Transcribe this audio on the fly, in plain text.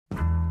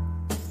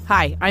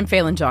Hi, I'm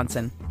Phelan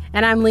Johnson.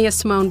 And I'm Leah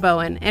Simone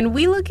Bowen, and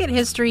we look at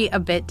history a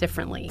bit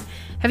differently.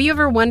 Have you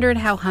ever wondered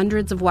how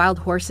hundreds of wild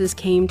horses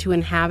came to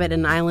inhabit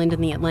an island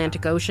in the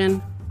Atlantic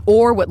Ocean?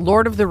 Or what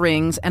Lord of the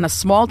Rings and a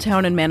small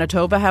town in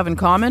Manitoba have in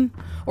common?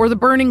 Or the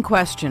burning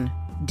question,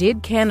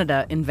 did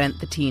Canada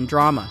invent the teen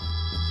drama?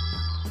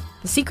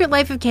 The Secret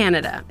Life of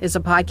Canada is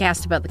a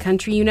podcast about the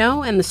country you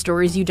know and the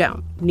stories you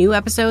don't. New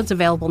episodes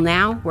available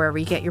now wherever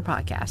you get your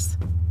podcasts.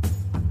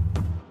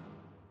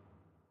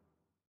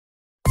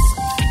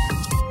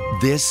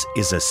 This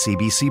is a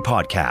CBC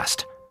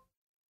podcast.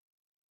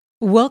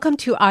 Welcome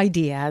to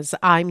Ideas.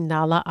 I'm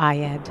Nala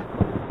Ayed.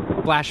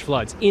 Flash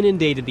floods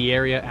inundated the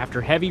area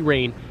after heavy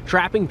rain,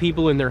 trapping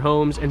people in their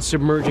homes and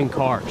submerging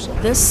cars.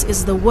 This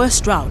is the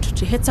worst drought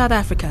to hit South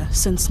Africa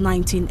since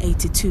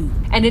 1982.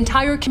 An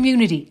entire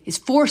community is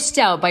forced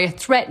out by a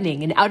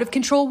threatening and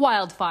out-of-control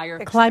wildfire.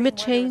 Climate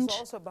change,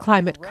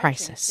 climate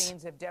crisis.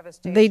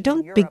 They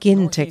don't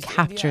begin to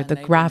capture the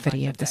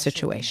gravity of the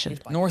situation.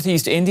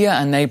 Northeast India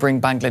and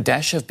neighbouring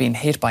Bangladesh have been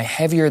hit by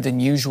heavier than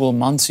usual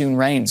monsoon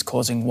rains,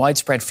 causing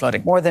widespread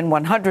flooding. More than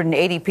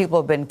 180 people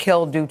have been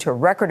killed due to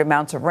record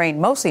amounts of rain,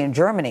 mostly in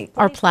Germany.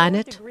 Our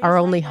planet, our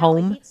only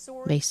home,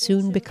 may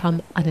soon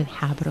become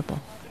uninhabitable.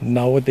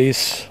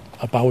 Nowadays,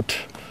 about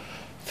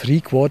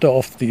 3/4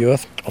 of the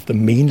Earth, of the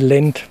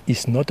mainland,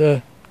 is not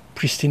a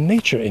pristine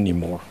nature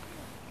anymore.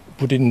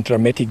 Put in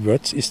dramatic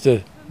words, is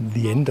the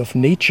end of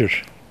nature.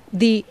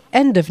 The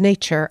end of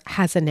nature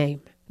has a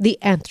name, the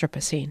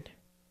Anthropocene.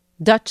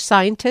 Dutch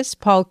scientist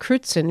Paul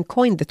Crutzen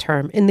coined the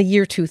term in the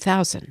year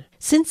 2000.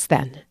 Since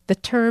then, the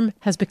term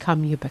has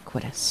become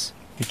ubiquitous.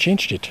 We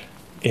changed it.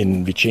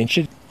 And we changed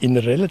it in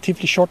a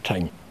relatively short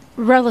time.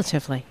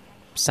 Relatively.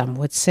 Some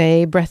would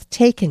say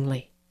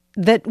breathtakingly.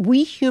 That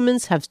we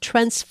humans have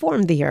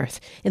transformed the Earth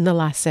in the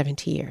last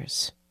 70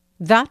 years.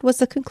 That was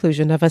the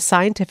conclusion of a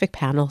scientific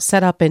panel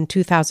set up in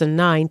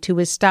 2009 to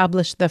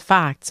establish the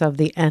facts of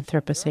the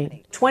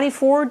Anthropocene.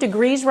 24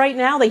 degrees right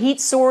now. The heat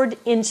soared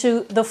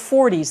into the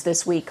 40s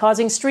this week,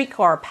 causing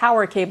streetcar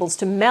power cables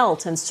to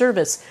melt and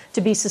service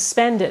to be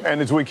suspended.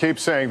 And as we keep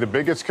saying, the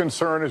biggest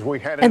concern is we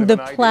head into the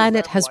night. And the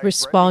planet has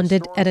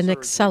responded at an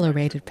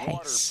accelerated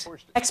pace.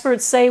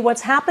 Experts say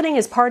what's happening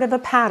is part of a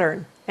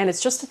pattern, and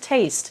it's just a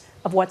taste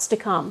of what's to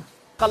come.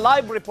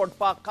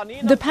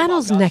 The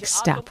panel's next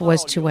step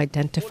was to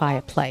identify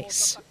a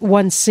place,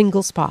 one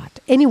single spot,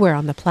 anywhere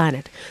on the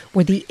planet,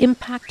 where the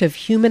impact of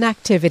human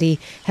activity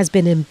has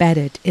been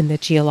embedded in the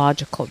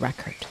geological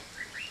record.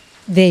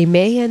 They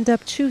may end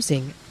up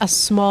choosing a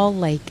small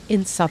lake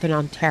in southern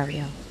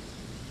Ontario.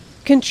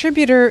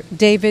 Contributor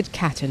David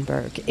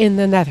Kattenburg in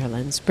the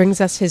Netherlands brings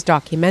us his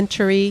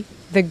documentary,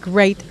 The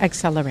Great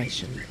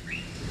Acceleration.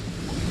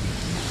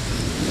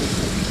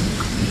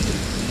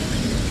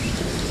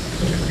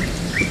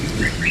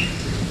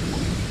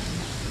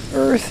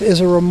 Earth is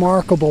a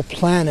remarkable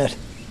planet,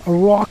 a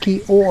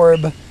rocky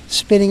orb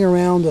spinning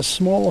around a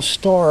small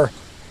star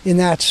in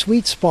that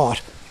sweet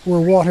spot where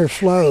water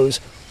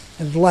flows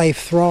and life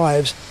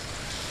thrives.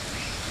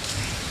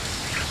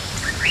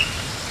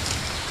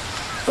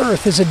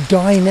 Earth is a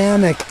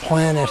dynamic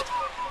planet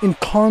in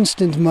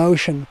constant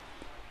motion.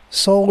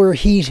 Solar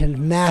heat and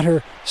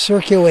matter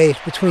circulate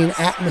between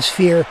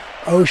atmosphere,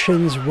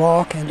 oceans,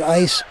 rock, and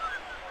ice,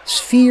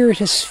 sphere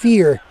to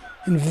sphere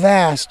in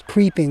vast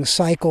creeping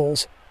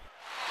cycles.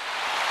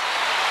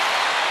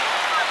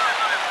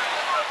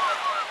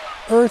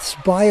 Earth's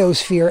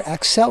biosphere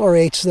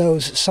accelerates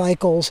those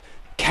cycles,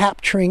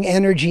 capturing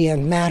energy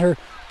and matter,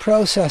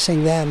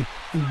 processing them,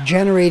 and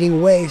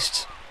generating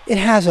wastes. It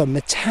has a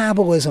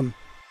metabolism.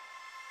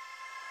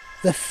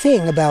 The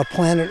thing about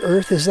planet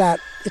Earth is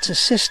that it's a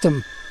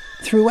system.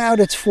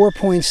 Throughout its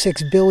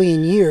 4.6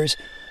 billion years,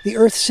 the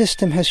Earth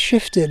system has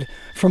shifted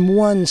from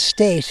one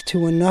state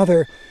to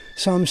another,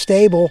 some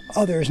stable,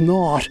 others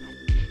not.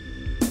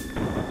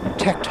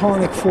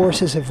 Tectonic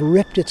forces have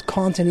ripped its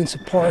continents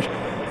apart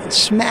and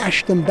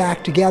smashed them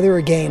back together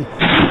again.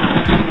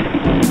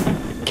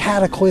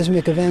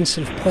 Cataclysmic events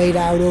have played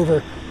out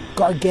over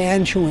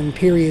gargantuan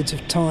periods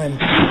of time.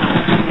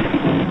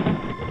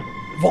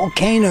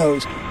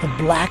 Volcanoes have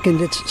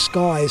blackened its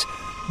skies,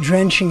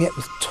 drenching it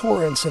with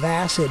torrents of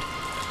acid.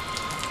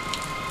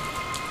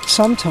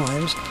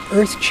 Sometimes,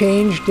 Earth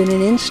changed in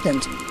an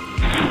instant.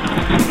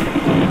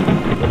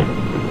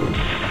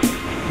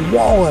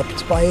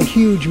 Walloped by a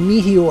huge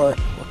meteor or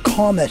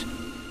comet,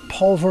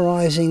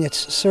 pulverizing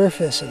its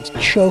surface and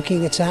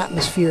choking its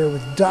atmosphere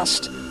with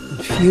dust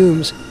and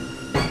fumes.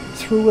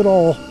 Through it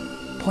all,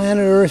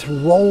 planet Earth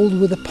rolled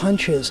with the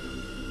punches,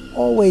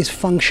 always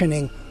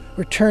functioning,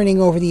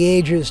 returning over the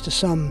ages to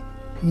some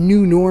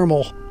new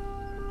normal.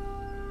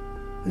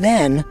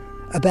 Then,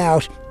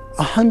 about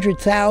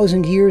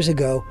 100,000 years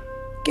ago,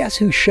 guess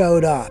who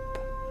showed up?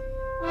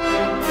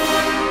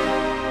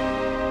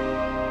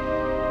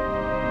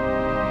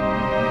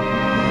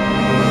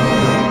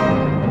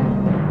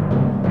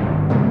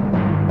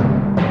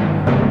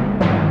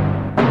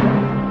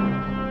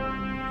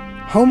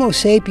 Homo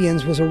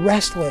sapiens was a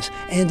restless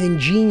and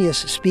ingenious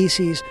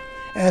species,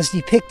 as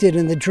depicted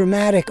in the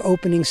dramatic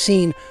opening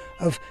scene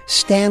of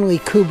Stanley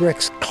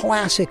Kubrick's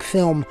classic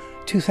film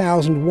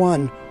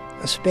 2001,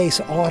 A Space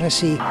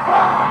Odyssey.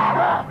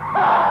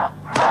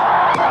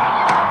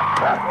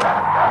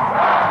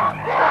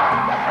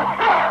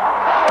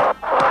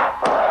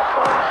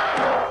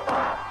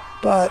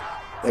 But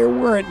there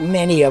weren't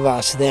many of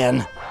us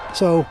then.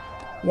 So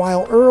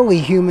while early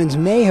humans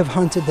may have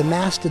hunted the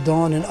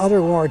mastodon and other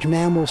large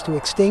mammals to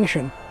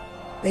extinction,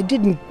 they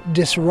didn't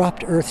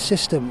disrupt Earth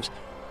systems.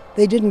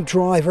 They didn't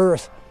drive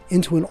Earth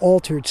into an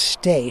altered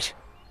state.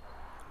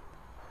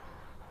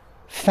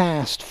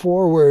 Fast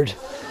forward.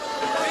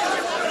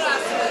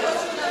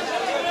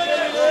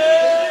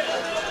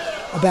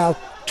 About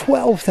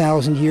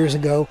 12,000 years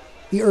ago,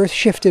 the Earth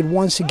shifted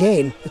once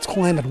again. Its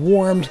climate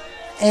warmed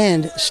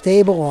and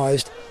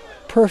stabilized.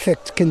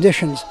 Perfect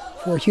conditions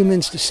for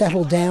humans to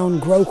settle down,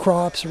 grow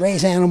crops,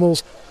 raise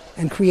animals,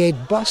 and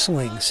create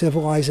bustling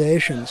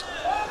civilizations.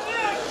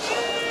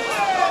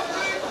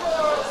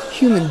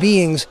 Human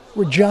beings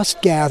were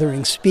just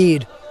gathering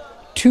speed.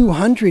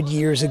 200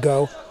 years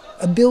ago,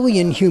 1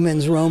 billion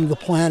humans roamed the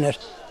planet.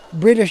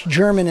 British,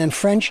 German, and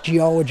French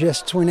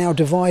geologists were now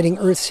dividing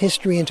Earth's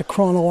history into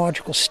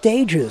chronological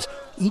stages,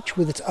 each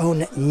with its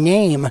own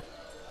name.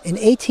 In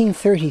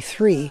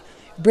 1833,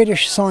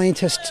 British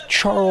scientist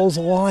Charles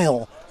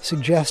Lyell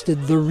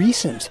suggested the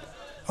recent.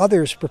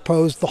 Others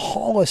proposed the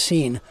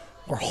Holocene,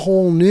 or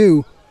whole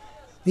new,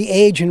 the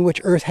age in which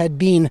Earth had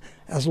been,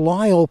 as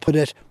Lyell put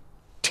it,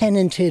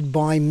 tenanted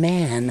by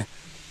man.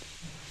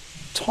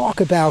 Talk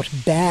about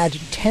bad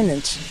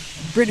tenants.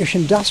 British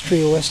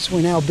industrialists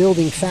were now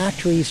building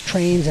factories,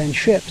 trains, and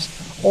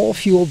ships, all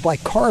fueled by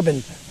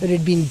carbon that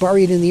had been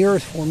buried in the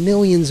earth for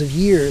millions of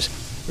years,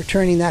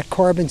 returning that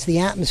carbon to the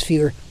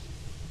atmosphere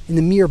in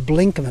the mere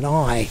blink of an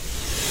eye.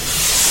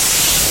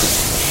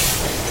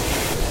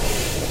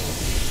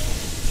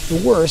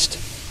 The worst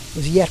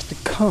was yet to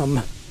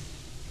come.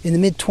 In the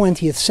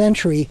mid-20th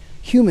century,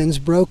 humans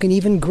broke an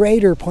even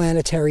greater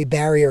planetary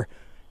barrier,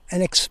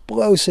 an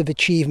explosive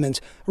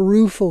achievement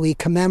ruefully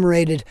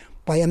commemorated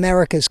by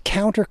America's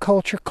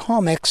counterculture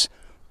comics,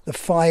 the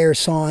Fire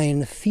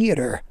Sign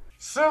Theater.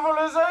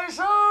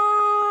 Civilization!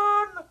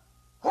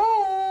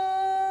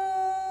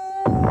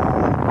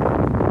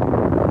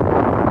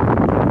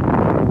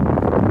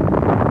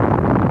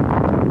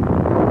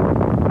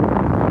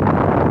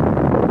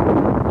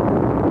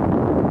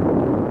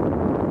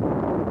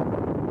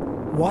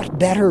 What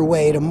better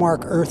way to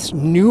mark Earth's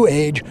new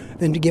age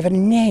than to give it a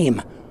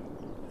name?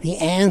 The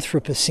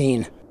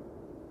Anthropocene.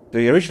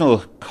 The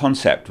original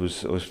concept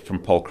was from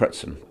Paul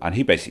Crutzen, and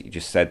he basically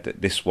just said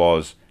that this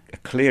was a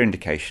clear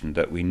indication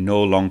that we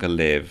no longer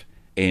live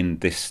in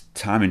this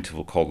time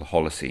interval called the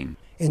Holocene.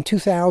 In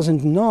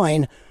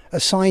 2009, a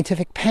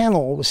scientific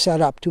panel was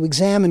set up to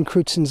examine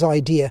Crutzen's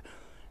idea.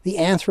 The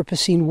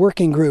Anthropocene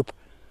Working Group.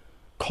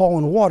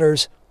 Colin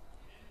Waters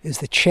is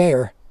the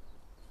chair.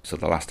 So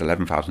the last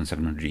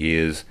 11,700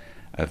 years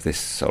of this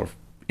sort of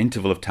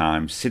interval of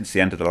time since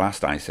the end of the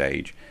last ice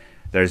age,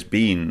 there has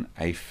been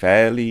a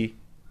fairly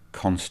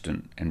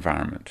constant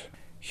environment.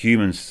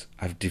 Humans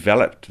have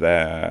developed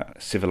their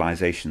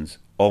civilizations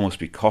almost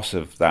because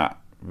of that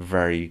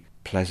very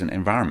pleasant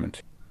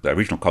environment. The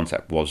original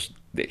concept was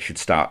that it should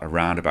start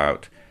around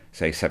about,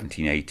 say,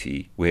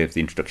 1780 with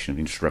the introduction of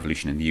the Industrial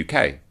Revolution in the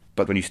UK.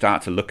 But when you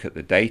start to look at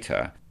the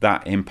data,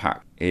 that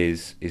impact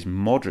is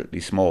moderately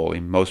small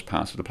in most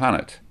parts of the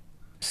planet.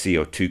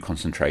 CO2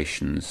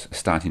 concentrations are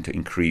starting to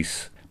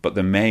increase, but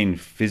the main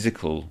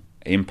physical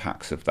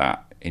impacts of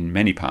that in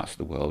many parts of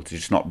the world is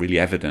just not really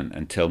evident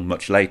until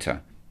much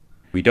later.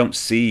 We don't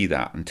see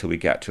that until we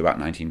get to about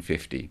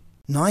 1950.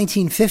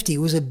 1950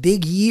 was a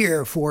big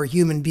year for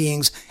human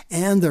beings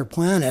and their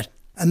planet.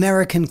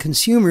 American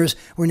consumers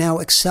were now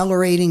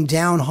accelerating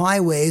down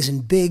highways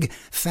in big,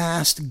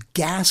 fast,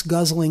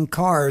 gas-guzzling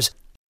cars.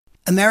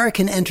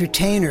 American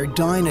entertainer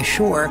Dinah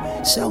Shore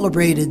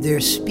celebrated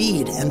their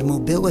speed and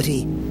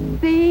mobility.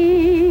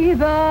 See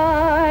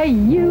the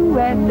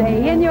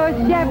USA in your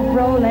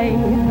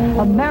Chevrolet.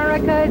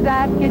 America's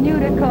asking you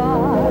to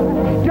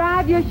call.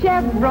 Drive your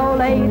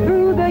Chevrolet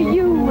through the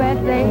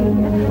USA.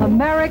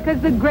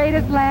 America's the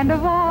greatest land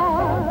of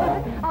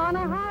all. On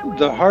a highway.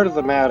 The heart of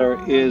the matter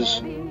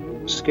is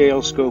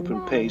scale, scope,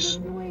 and pace.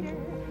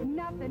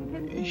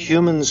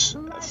 Humans,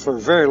 for a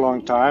very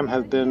long time,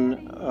 have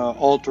been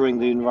altering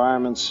the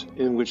environments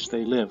in which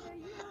they live.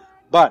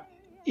 But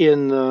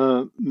in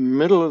the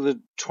middle of the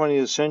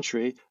 20th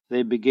century,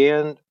 they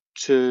began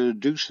to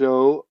do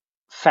so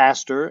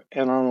faster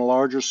and on a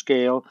larger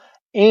scale,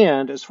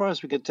 and, as far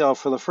as we can tell,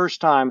 for the first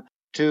time,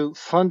 to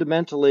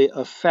fundamentally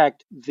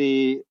affect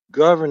the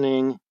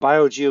governing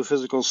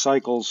biogeophysical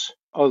cycles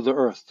of the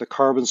Earth, the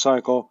carbon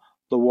cycle,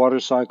 the water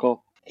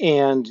cycle,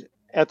 and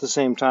at the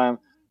same time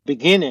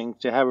beginning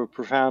to have a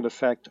profound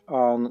effect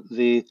on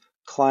the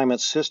climate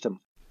system.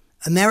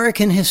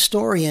 American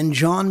historian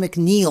John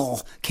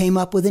McNeill came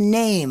up with a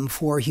name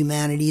for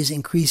humanity's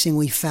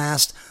increasingly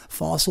fast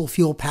fossil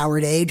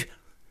fuel-powered age: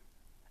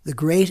 the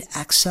Great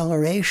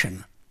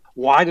Acceleration.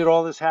 Why did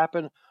all this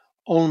happen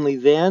only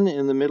then,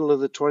 in the middle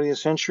of the 20th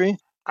century?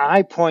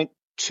 I point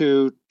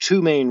to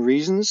two main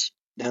reasons.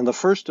 And the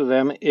first of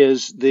them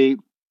is the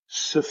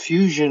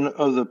suffusion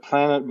of the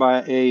planet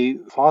by a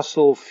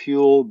fossil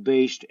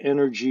fuel-based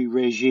energy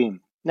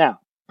regime. Now,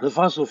 the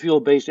fossil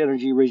fuel-based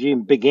energy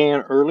regime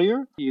began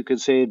earlier. You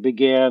could say it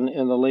began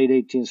in the late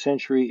 18th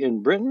century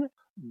in Britain,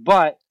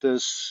 but the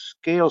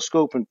scale,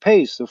 scope, and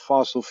pace of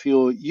fossil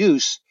fuel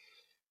use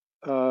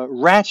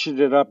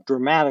ratcheted up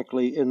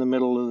dramatically in the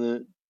middle of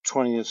the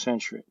 20th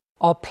century.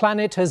 Our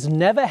planet has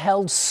never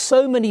held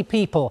so many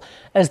people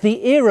as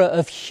the era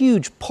of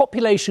huge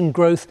population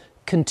growth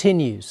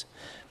continues.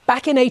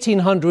 Back in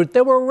 1800,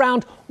 there were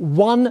around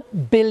 1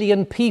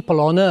 billion people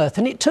on Earth,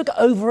 and it took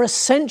over a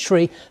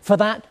century for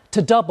that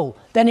to double.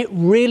 Then it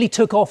really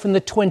took off in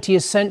the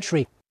 20th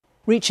century,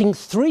 reaching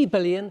 3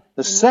 billion.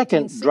 The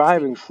second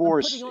driving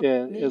force,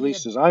 at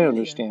least as I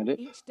understand it,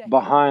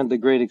 behind the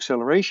Great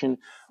Acceleration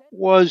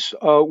was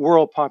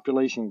world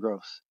population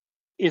growth.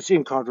 It's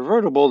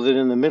incontrovertible that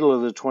in the middle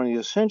of the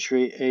 20th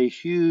century, a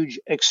huge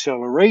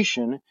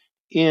acceleration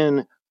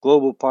in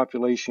global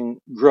population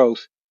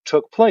growth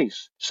took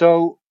place.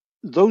 So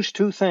those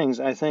two things,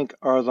 I think,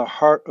 are the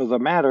heart of the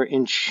matter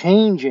in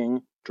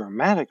changing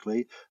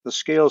dramatically the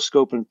scale,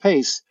 scope, and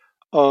pace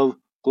of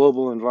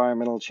global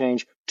environmental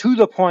change to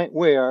the point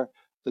where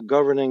the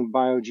governing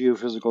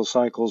biogeophysical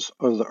cycles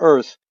of the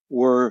Earth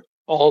were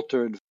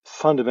altered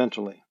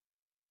fundamentally.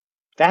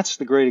 That's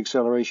the Great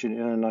Acceleration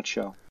in a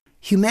nutshell.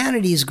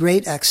 Humanity's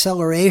great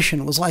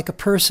acceleration was like a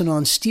person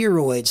on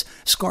steroids,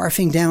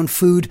 scarfing down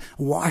food,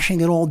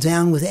 washing it all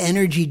down with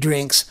energy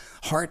drinks,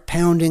 heart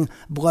pounding,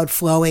 blood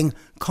flowing,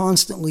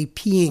 constantly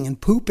peeing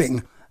and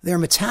pooping. Their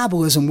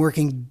metabolism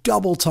working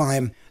double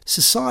time.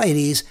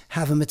 Societies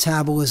have a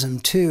metabolism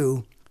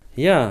too.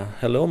 Yeah,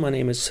 hello, my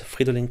name is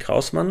Fridolin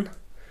Krausmann.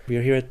 We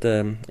are here at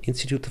the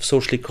Institute of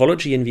Social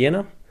Ecology in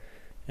Vienna,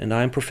 and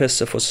I'm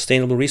professor for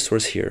sustainable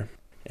resource here.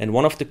 And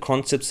one of the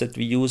concepts that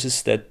we use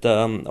is that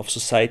of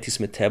society's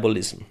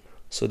metabolism.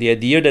 So the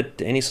idea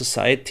that any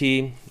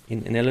society,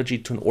 in analogy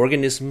to an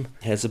organism,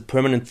 has a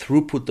permanent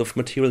throughput of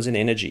materials and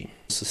energy.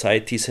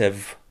 Societies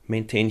have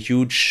maintained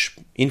huge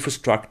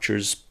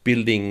infrastructures,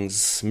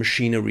 buildings,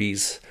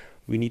 machineries.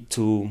 We need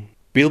to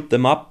build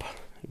them up.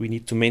 We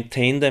need to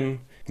maintain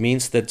them. It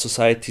means that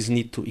societies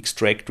need to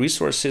extract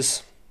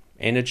resources,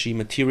 energy,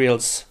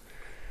 materials,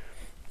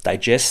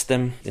 digest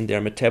them in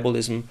their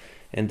metabolism,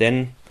 and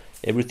then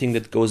everything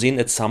that goes in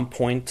at some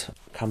point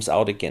comes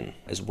out again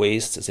as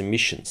waste, as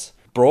emissions.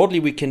 Broadly,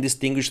 we can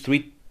distinguish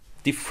three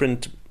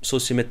different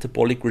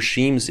sociometabolic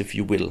regimes, if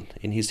you will,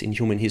 in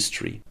human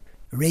history.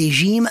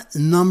 Regime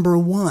number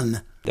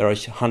one. There are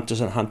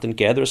hunters and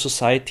hunter-gatherer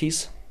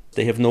societies.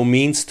 They have no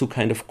means to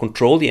kind of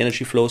control the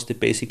energy flows. They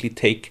basically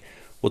take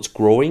what's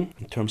growing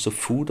in terms of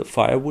food or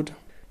firewood.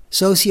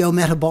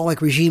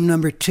 Socio-metabolic regime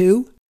number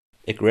two.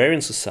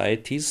 Agrarian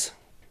societies,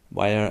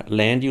 via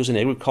land use and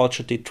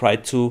agriculture, they try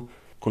to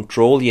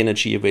control the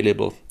energy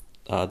available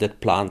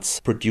that plants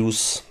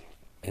produce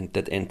and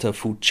that enter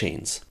food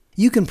chains.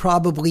 You can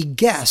probably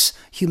guess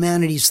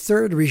humanity's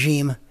third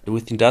regime.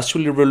 With the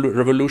Industrial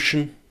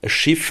Revolution, a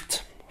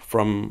shift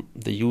from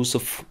the use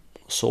of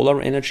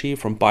solar energy,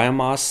 from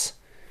biomass,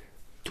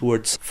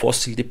 towards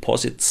fossil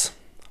deposits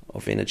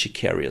of energy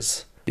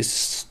carriers.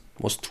 This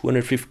was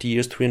 250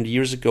 years, 300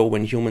 years ago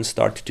when humans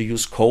started to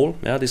use coal.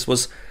 This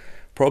was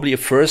probably a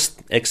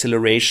first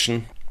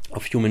acceleration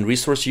of human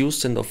resource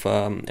use and of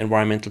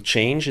environmental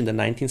change in the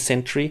 19th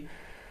century.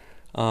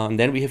 And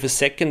then we have a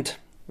second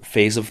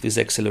phase of this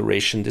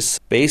acceleration. This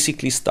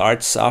basically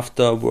starts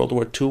after World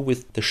War II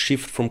with the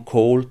shift from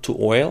coal to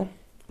oil,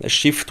 a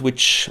shift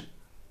which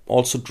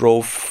also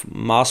drove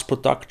mass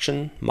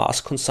production,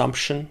 mass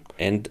consumption,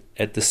 and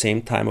at the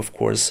same time, of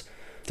course,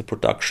 the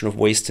production of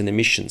waste and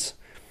emissions.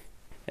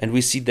 And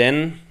we see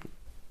then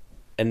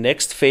a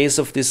next phase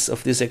of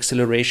this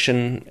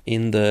acceleration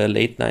in the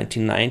late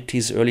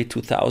 1990s, early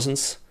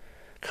 2000s.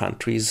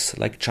 Countries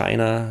like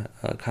China,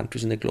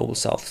 countries in the global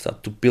south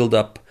start to build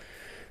up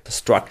the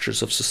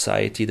structures of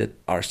society that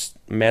are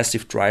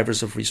massive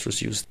drivers of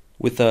resource use.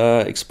 With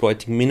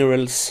exploiting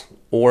minerals,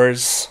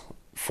 ores,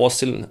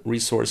 fossil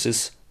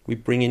resources, we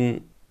bring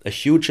in a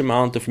huge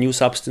amount of new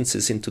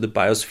substances into the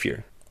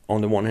biosphere.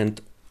 On the one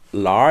hand,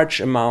 large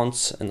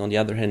amounts, and on the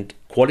other hand,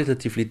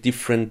 qualitatively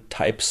different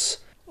types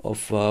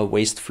of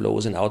waste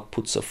flows and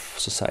outputs of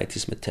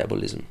society's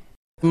metabolism.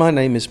 My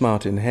name is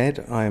Martin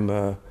Head. I'm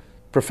a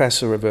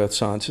professor of earth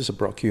sciences at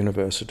Brock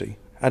University,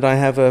 and I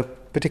have a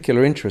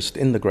particular interest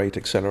in the Great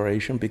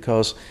Acceleration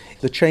because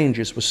the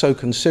changes were so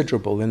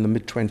considerable in the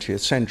mid-20th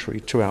century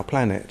to our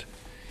planet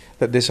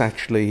that this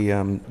actually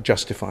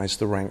justifies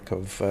the rank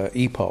of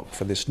epoch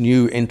for this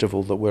new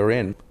interval that we're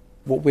in.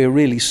 What we're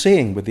really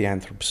seeing with the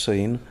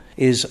Anthropocene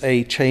is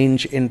a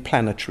change in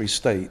planetary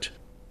state.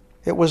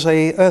 It was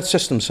an Earth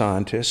system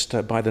scientist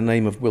by the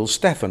name of Will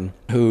Stephan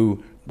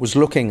who was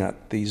looking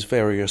at these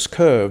various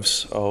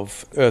curves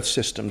of Earth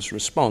system's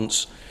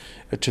response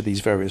to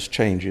these various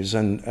changes,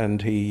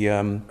 and he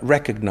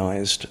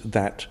recognized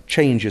that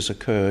changes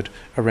occurred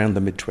around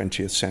the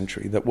mid-20th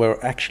century that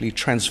were actually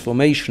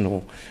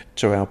transformational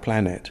to our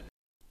planet.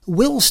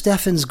 Will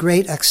Stephan's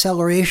great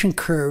acceleration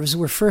curves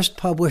were first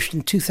published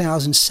in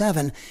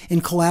 2007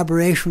 in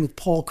collaboration with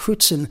Paul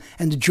Crutzen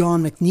and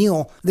John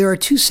McNeil. There are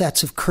two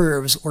sets of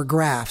curves or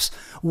graphs,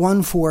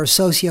 one for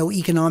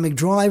socioeconomic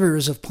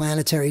drivers of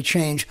planetary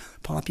change,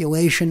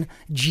 population,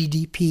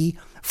 GDP,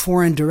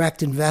 foreign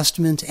direct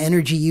investment,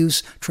 energy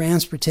use,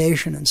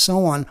 transportation, and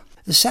so on.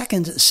 The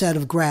second set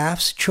of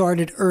graphs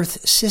charted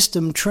Earth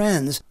system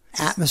trends,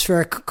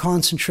 atmospheric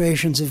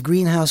concentrations of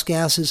greenhouse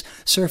gases,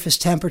 surface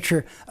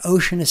temperature,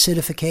 ocean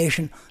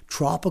acidification,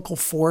 tropical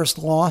forest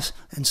loss,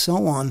 and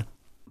so on.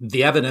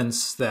 The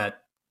evidence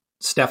that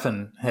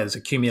Stephan has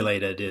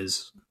accumulated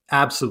is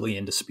absolutely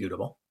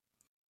indisputable.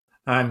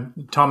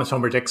 I'm Thomas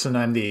Homer Dixon.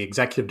 I'm the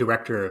executive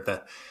director of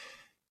the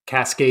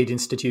Cascade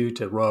Institute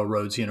at Royal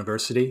Roads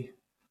University.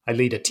 I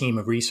lead a team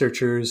of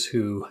researchers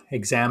who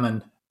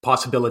examine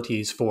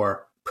possibilities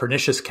for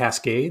pernicious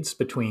cascades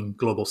between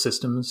global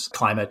systems,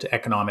 climate,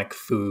 economic,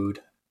 food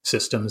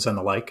systems, and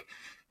the like,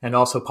 and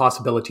also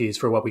possibilities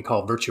for what we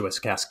call virtuous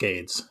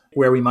cascades,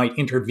 where we might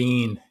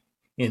intervene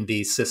in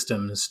these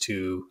systems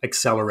to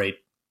accelerate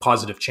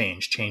positive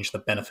change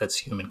that benefits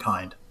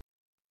humankind.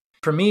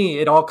 For me,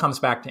 it all comes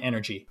back to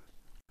energy.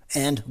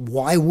 And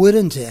why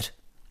wouldn't it?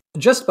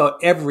 Just about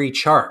every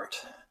chart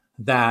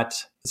that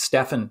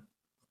Stephan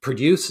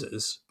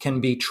produces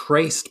can be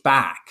traced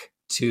back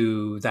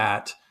to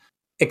that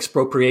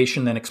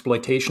expropriation and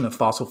exploitation of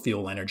fossil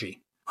fuel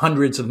energy.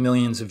 Hundreds of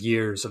millions of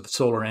years of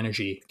solar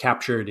energy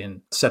captured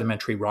in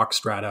sedimentary rock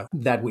strata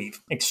that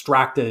we've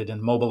extracted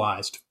and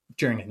mobilized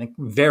during a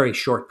very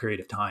short period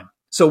of time.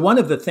 So one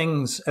of the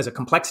things as a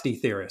complexity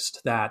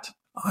theorist that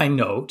I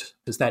note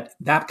is that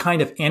that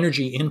kind of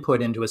energy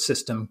input into a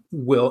system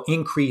will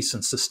increase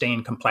and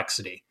sustain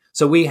complexity.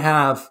 So we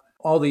have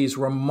all these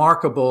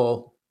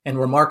remarkable and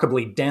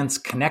remarkably dense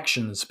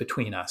connections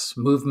between us,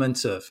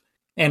 movements of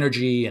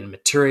energy and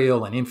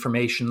material and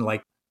information,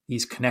 like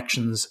these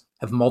connections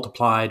have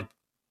multiplied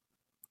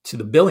to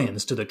the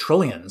billions, to the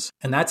trillions,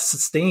 and that's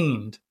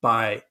sustained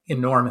by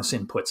enormous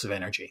inputs of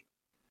energy.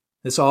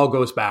 This all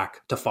goes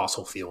back to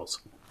fossil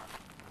fuels.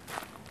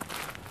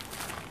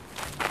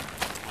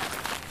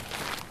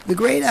 The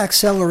Great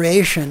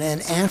Acceleration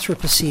and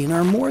Anthropocene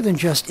are more than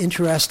just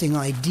interesting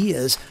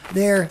ideas.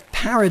 They're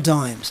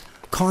paradigms,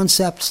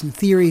 concepts and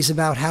theories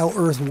about how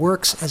Earth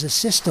works as a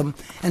system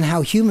and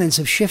how humans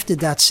have shifted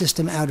that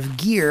system out of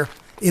gear.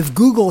 If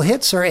Google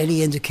hits are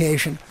any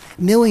indication,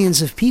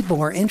 millions of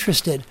people are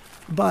interested,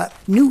 but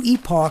new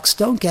epochs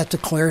don't get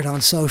declared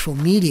on social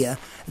media.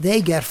 They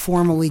get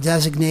formally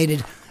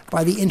designated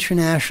by the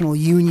International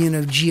Union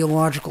of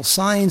Geological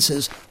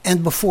Sciences,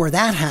 and before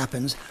that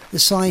happens, the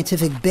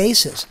scientific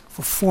basis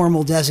for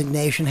formal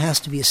designation has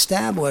to be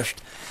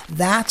established.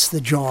 That's the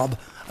job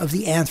of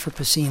the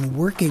Anthropocene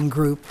Working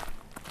Group.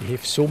 We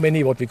have so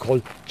many what we call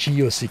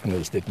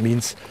geosignals. That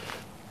means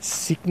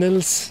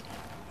signals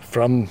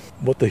from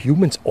what the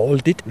humans all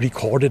did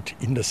recorded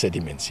in the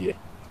sediments here.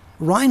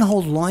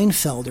 Reinhold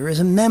Leinfelder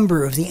is a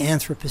member of the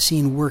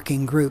Anthropocene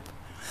Working Group.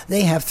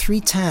 They have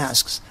three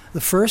tasks.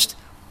 The first,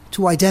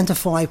 to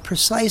identify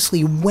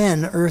precisely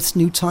when Earth's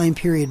new time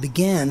period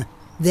began.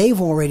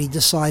 They've already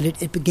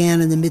decided it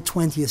began in the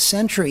mid-20th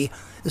century,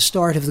 the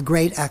start of the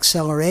Great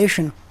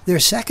Acceleration. Their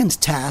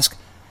second task,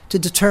 to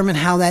determine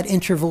how that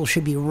interval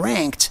should be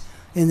ranked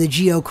in the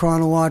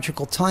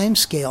geochronological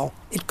timescale.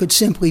 It could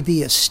simply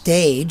be a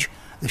stage,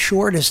 the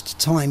shortest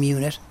time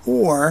unit,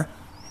 or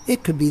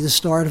it could be the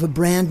start of a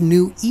brand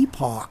new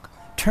epoch,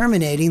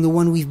 terminating the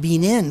one we've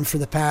been in for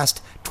the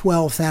past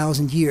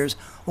 12,000 years,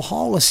 the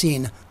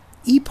Holocene.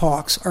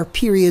 Epochs are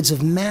periods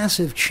of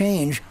massive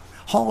change.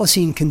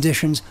 Holocene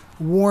conditions,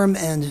 warm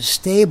and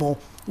stable,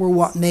 were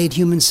what made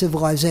human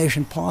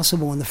civilization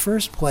possible in the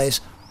first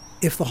place.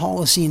 If the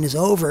Holocene is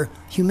over,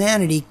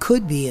 humanity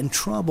could be in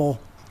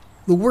trouble.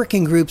 The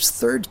working group's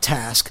third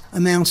task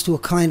amounts to a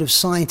kind of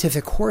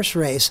scientific horse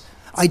race,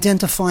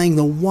 identifying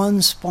the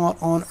one spot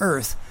on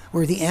Earth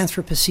where the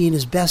Anthropocene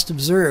is best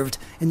observed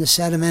in the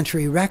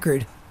sedimentary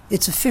record.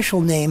 Its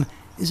official name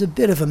is a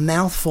bit of a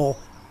mouthful,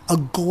 a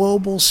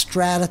Global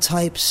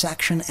Stratotype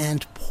Section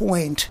and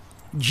Point,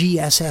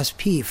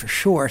 GSSP for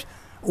short,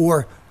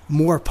 or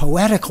more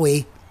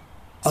poetically,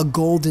 a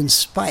golden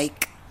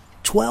spike.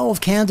 12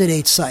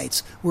 candidate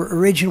sites were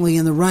originally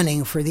in the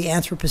running for the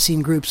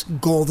Anthropocene Group's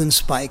Golden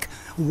Spike.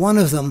 One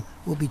of them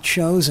will be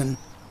chosen.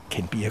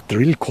 Can be a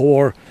drill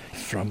core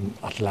from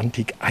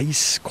Atlantic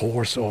ice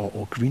cores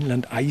or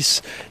Greenland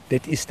ice.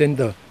 That is then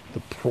the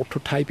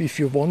prototype, if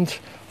you want,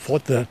 for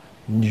the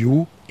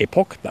new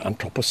epoch, the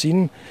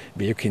Anthropocene,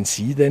 where you can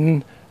see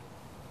then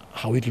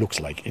how it looks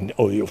like. And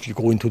if you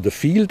go into the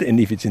field, and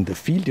if it's in the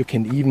field, you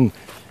can even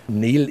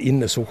nail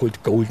in a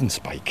so-called golden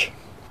spike.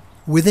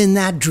 Within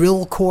that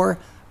drill core,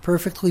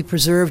 perfectly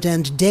preserved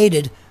and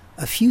dated,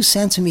 a few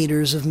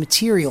centimeters of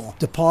material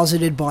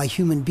deposited by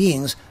human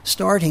beings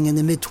starting in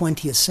the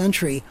mid-20th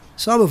century,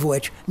 some of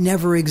which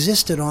never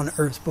existed on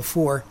Earth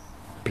before.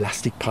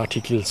 Plastic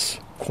particles,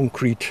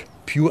 concrete,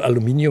 pure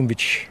aluminium,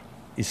 which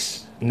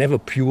is never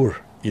pure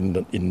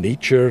in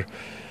nature.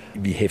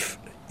 We have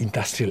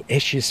industrial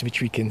ashes,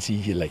 which we can see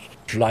here, like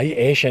fly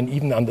ash, and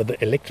even under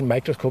the electron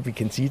microscope we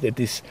can see that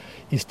this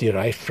is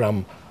derived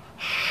from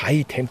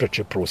high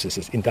temperature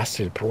processes,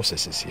 industrial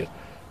processes here.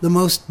 The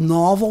most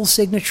novel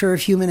signature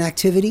of human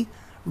activity?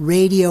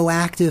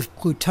 Radioactive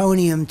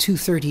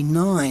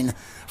plutonium-239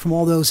 from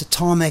all those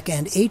atomic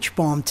and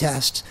H-bomb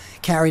tests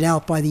carried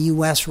out by the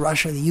US,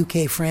 Russia, the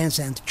UK, France,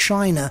 and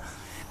China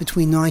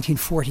between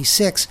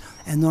 1946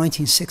 and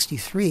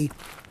 1963.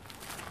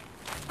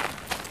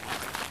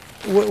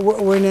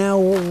 We're now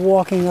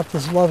walking up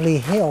this lovely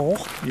hill.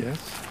 Yes.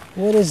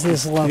 What is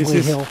this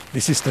lovely hill?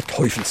 This is the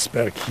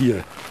Teufelsberg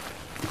here.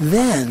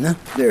 Then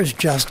there's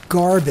just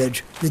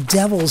garbage. The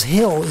Devil's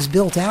Hill is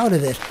built out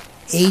of it,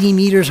 80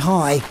 meters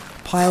high,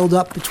 piled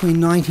up between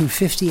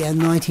 1950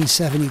 and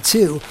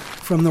 1972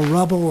 from the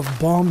rubble of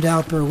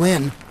bombed-out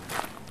Berlin.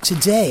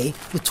 Today,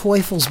 the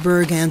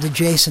Teufelsberg and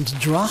adjacent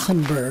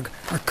Drachenberg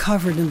are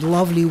covered in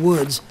lovely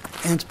woods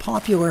and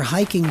popular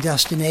hiking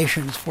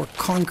destinations for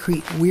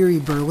concrete-weary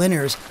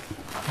Berliners.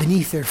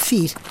 Beneath their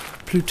feet,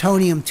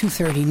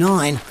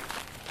 plutonium-239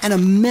 and a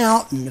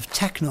mountain of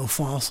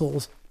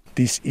technofossils.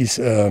 This is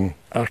an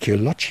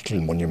archaeological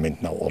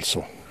monument now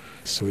also.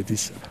 So it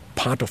is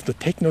part of the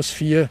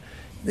technosphere.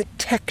 The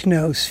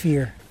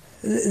technosphere.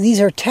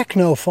 These are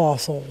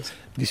technofossils.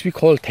 This we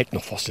call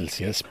technofossils,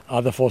 yes.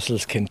 Other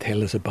fossils can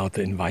tell us about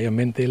the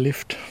environment they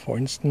lived, for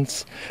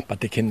instance,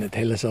 but they can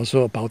tell us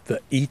also about the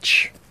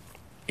age.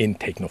 In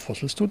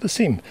technofossils do the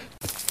same.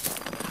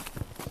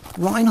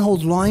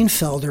 Reinhold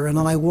Leinfelder and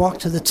I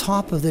walked to the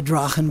top of the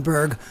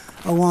Drachenberg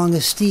along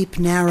a steep,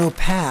 narrow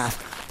path,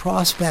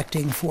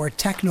 prospecting for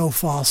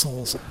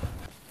technofossils.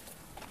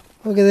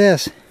 Look at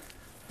this.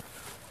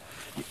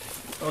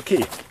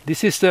 Okay,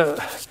 this is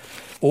the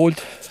old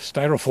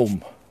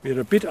styrofoam. We're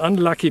a bit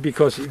unlucky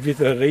because with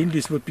the rain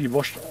this would be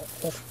washed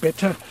off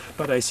better,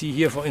 but I see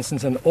here, for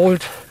instance, an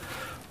old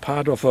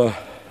part of a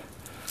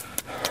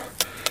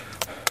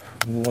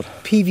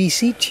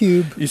PVC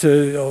tube. Is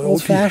a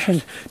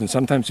old-fashioned. And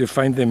sometimes you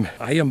find them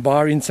iron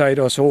bar inside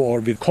or so, or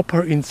with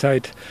copper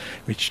inside,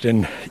 which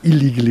then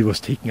illegally was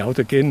taken out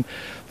again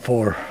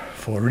for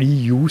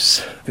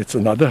reuse. That's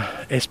another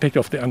aspect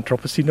of the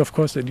Anthropocene, of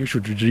course, that you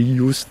should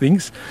reuse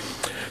things.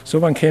 So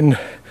one can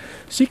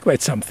see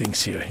quite some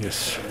things here,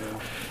 yes.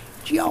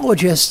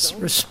 Geologists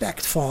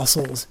respect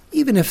fossils,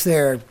 even if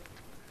they're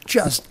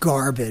just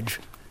garbage.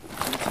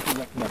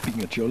 Not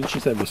being a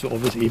geologist, I was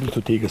always able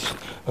to take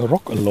a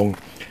rock along.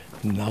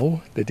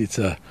 Now that it's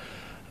a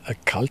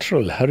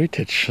cultural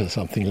heritage or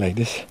something like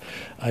this,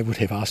 I would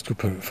have asked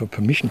for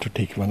permission to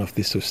take one of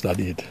these to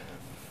study it.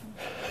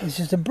 It's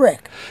just a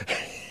brick.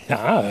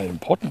 An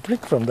important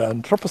brick from the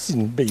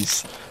Anthropocene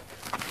base.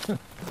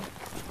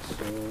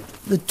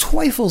 The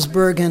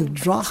Teufelsberg and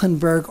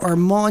Drachenberg are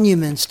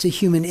monuments to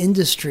human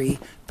industry,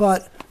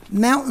 but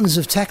mountains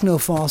of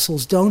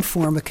technofossils don't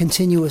form a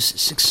continuous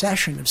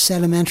succession of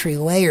sedimentary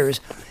layers,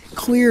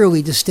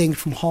 clearly distinct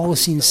from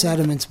Holocene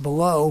sediments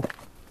below.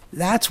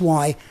 That's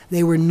why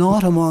they were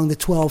not among the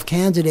 12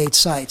 candidate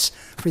sites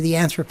for the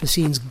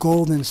Anthropocene's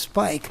Golden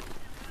Spike.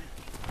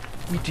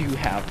 We do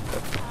have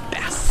the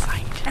best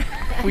site.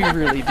 We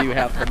really do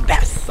have the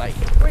best site.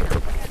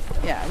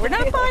 Yeah, we're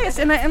not biased,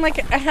 and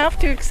I have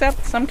to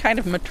accept some kind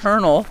of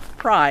maternal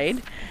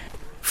pride.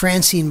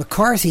 Francine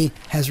McCarthy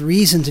has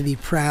reason to be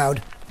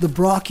proud. The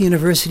Brock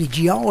University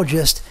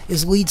geologist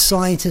is lead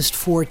scientist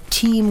for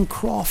Team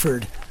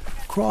Crawford.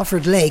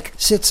 Crawford Lake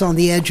sits on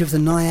the edge of the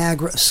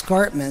Niagara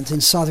Escarpment in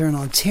southern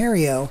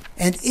Ontario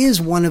and is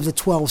one of the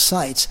 12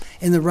 sites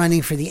in the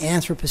running for the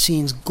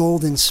Anthropocene's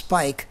Golden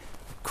Spike.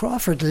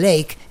 Crawford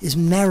Lake is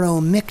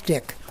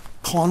meromictic,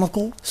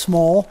 conical,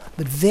 small,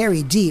 but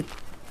very deep,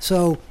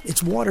 so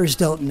its waters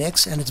don't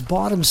mix and its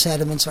bottom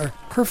sediments are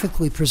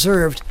perfectly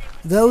preserved.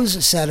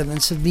 Those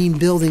sediments have been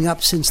building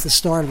up since the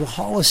start of the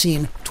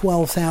Holocene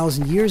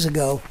 12,000 years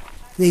ago.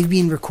 They've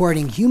been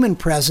recording human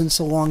presence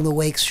along the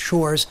lake's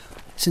shores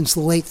since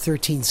the late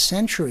 13th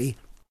century.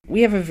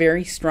 We have a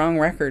very strong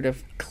record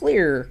of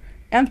clear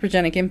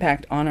anthropogenic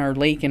impact on our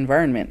lake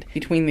environment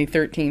between the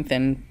 13th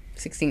and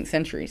 16th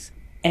centuries.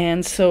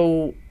 And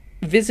so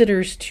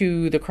visitors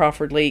to the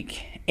Crawford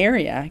Lake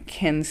area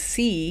can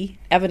see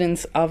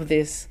evidence of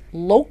this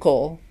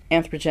local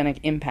anthropogenic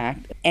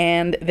impact,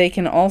 and they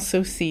can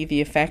also see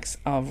the effects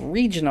of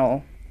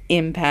regional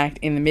impact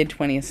in the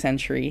mid-20th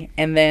century.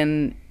 And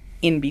then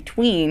in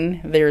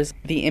between, there's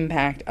the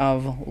impact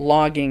of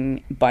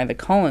logging by the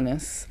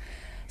colonists.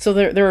 So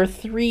there are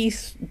three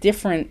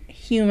different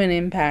human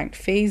impact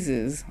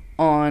phases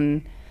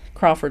on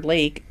Crawford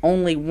Lake,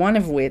 only one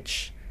of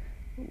which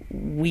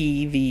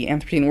we, the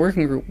Anthropocene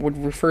Working Group,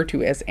 would refer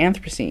to as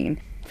Anthropocene.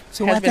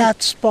 So at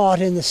that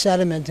spot in the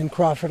sediment in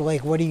Crawford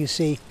Lake, what do you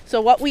see?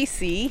 So what we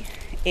see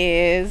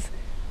is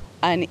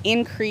an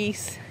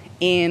increase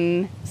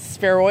in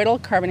spheroidal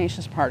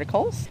carbonaceous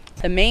particles.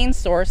 The main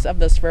source of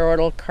the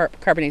spheroidal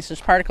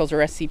carbonaceous particles, or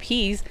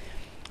SCPs,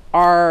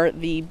 are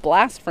the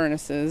blast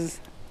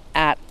furnaces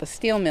at the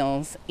steel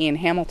mills in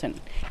Hamilton.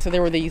 So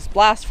there were these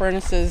blast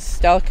furnaces,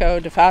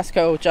 Stelco,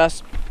 DeFasco,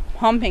 just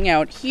pumping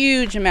out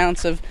huge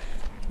amounts of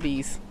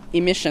these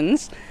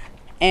emissions,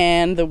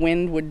 and the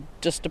wind would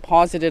just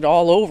deposit it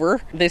all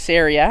over this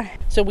area.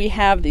 So we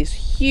have this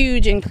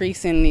huge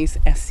increase in these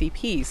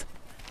SCPs.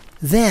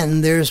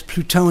 Then there's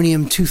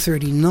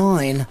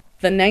plutonium-239.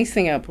 The nice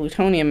thing about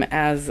plutonium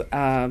as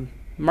a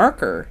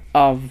marker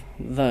of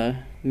the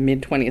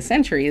mid-20th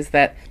century is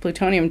that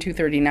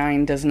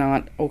plutonium-239 does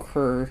not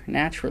occur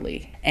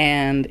naturally,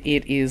 and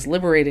it is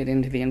liberated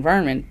into the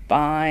environment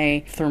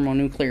by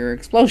thermonuclear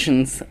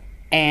explosions.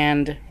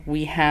 And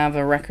we have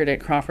a record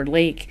at Crawford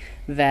Lake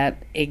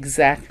that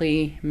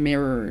exactly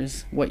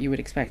mirrors what you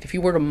would expect. If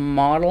you were to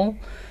model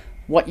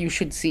what you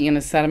should see in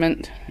a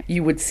sediment,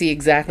 you would see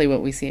exactly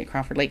what we see at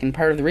Crawford Lake. And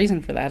part of the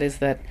reason for that is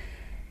that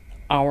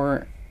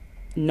our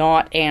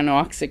not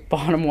anoxic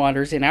bottom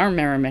waters in our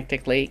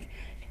Merrimack Lake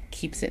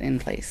keeps it in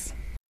place.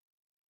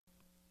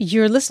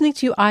 You're listening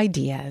to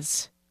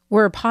Ideas.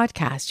 We're a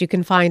podcast you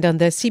can find on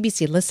the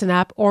CBC Listen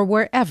app or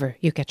wherever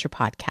you get your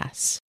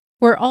podcasts.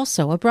 We're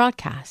also a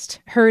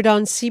broadcast, heard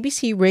on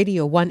CBC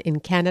Radio 1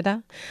 in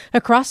Canada,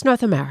 across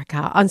North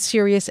America on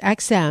Sirius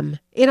XM,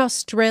 in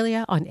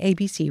Australia on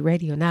ABC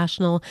Radio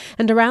National,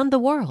 and around the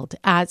world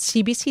at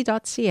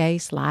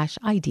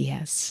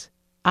cbc.ca/ideas.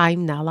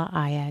 I'm Nala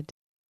Ayed.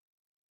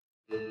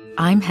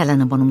 I'm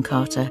Helena Bonham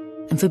Carter,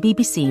 and for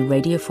BBC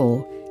Radio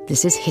 4,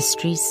 this is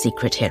History's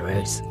Secret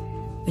Heroes,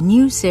 a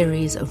new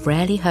series of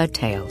rarely heard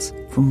tales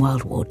from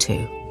World War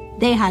II.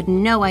 They had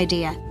no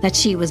idea that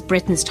she was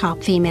Britain's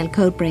top female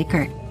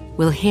codebreaker.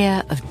 We'll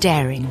hear of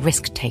daring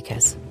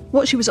risk-takers.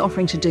 What she was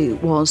offering to do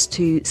was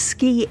to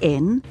ski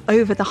in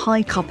over the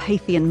high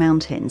Carpathian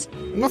Mountains.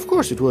 Of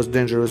course it was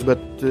dangerous, but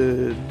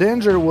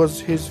danger was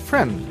his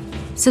friend.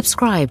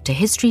 Subscribe to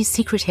History's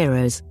Secret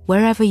Heroes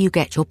wherever you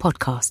get your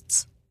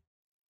podcasts.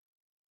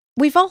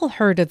 We've all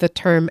heard of the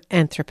term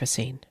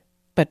Anthropocene,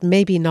 but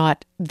maybe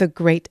not the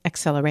Great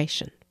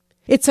Acceleration.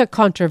 It's a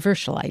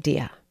controversial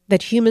idea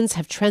that humans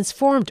have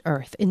transformed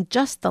Earth in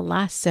just the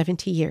last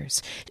 70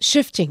 years,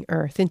 shifting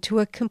Earth into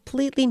a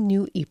completely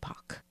new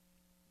epoch.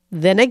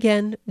 Then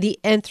again, the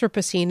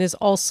Anthropocene is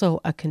also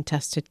a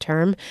contested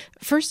term,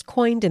 first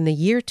coined in the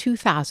year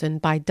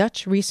 2000 by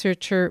Dutch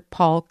researcher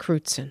Paul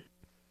Crutzen.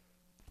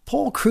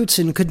 Paul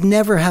Crutzen could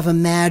never have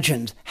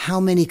imagined how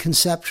many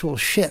conceptual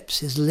ships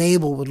his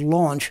label would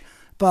launch,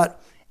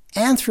 but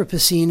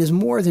Anthropocene is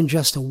more than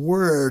just a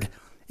word.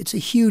 It's a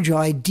huge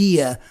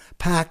idea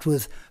packed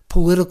with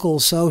political,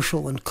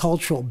 social, and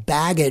cultural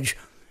baggage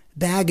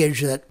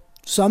that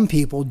some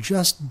people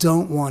just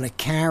don't want to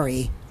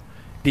carry.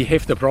 We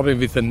have the problem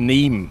with the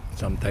name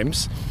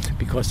sometimes,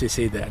 because they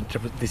say that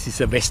this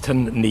is a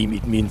Western name.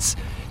 It means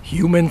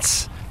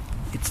humans.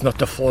 It's not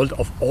the fault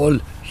of all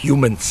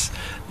humans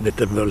that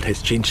the world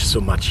has changed so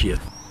much here.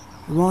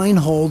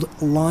 Reinhold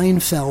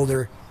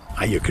Leinfelder.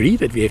 I agree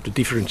that we have to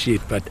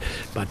differentiate, but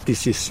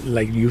this is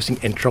like using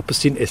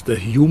Anthropocene as the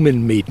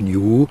human-made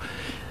new.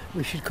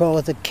 We should call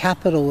it the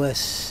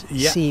capitalist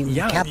scene,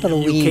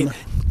 capitalism.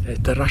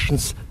 The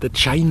Russians, the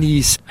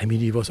Chinese, I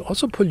mean, it was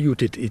also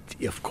polluted.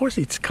 Of course,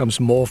 it comes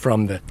more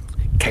from the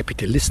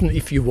capitalism,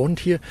 if you want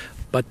here,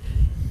 but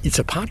it's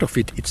a part of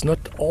it. It's not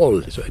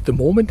all. So at the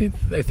moment,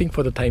 I think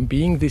for the time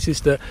being, this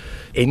is the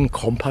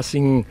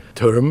encompassing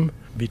term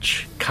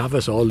which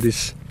covers all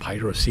this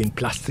pyrocene,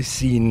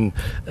 plasticine,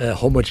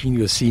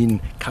 homogeneous-cene,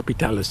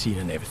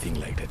 capitalocene, and everything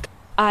like that.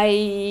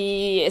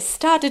 I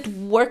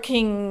started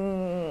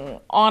working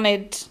on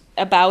it,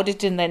 about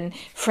it, and then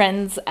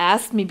friends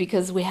asked me,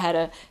 because we had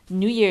a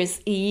New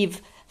Year's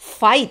Eve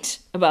fight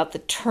about the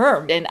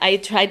term, and I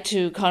tried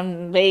to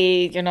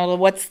convey,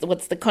 what's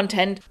the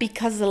content,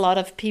 because a lot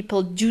of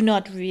people do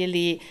not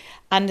really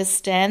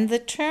understand the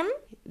term.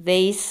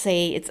 They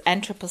say it's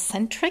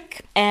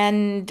anthropocentric,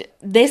 and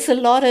there's a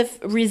lot of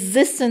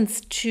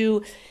resistance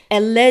to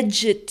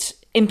alleged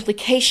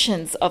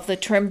implications of the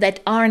term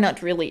that are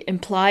not really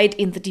implied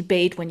in the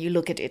debate when you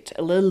look at it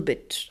a little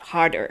bit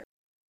harder.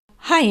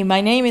 Hi, my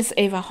name is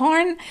Eva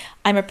Horn.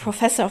 I'm a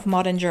professor of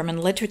modern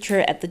German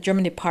literature at the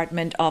German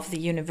department of the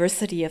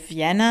University of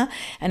Vienna,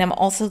 and I'm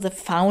also the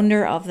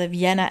founder of the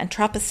Vienna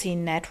Anthropocene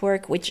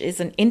Network, which is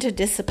an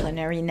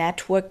interdisciplinary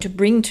network to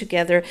bring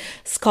together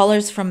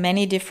scholars from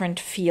many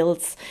different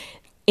fields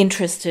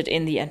interested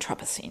in the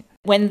Anthropocene.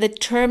 When the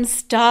term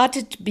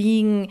started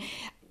being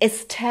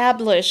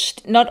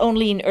established not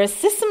only in earth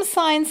system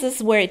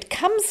sciences, where it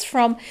comes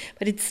from,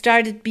 but it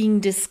started being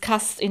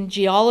discussed in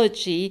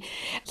geology,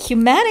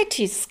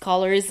 humanities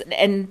scholars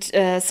and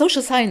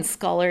social science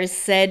scholars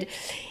said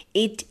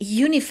it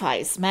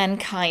unifies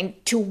mankind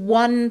to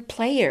one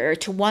player,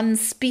 to one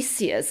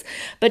species.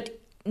 But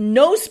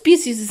no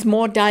species is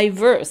more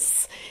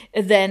diverse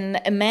than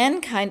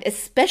mankind,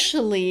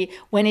 especially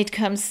when it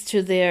comes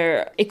to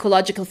their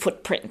ecological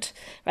footprint,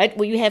 right?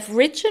 Where you have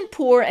rich and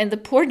poor, and the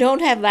poor don't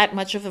have that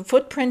much of a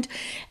footprint,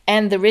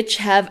 and the rich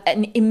have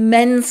an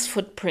immense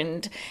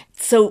footprint.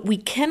 So we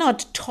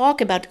cannot talk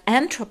about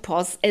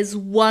anthropos as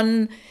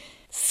one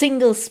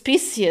single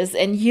species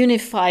and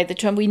unify the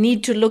term. We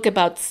need to look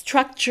about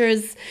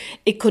structures,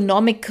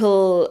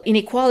 economical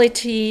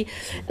inequality,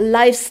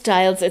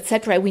 lifestyles,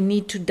 etc. We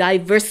need to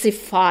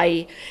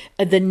diversify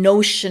the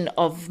notion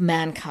of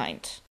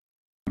mankind.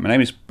 My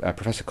name is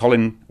Professor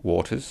Colin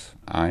Waters.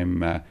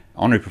 I'm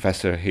Honorary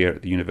Professor here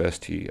at the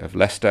University of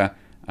Leicester,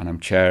 and I'm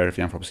Chair of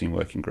the Anthropocene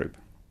Working Group.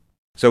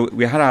 So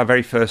we had our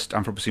very first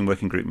Anthropocene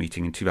Working Group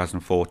meeting in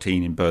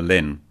 2014 in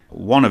Berlin.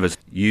 One of us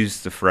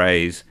used the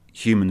phrase,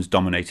 humans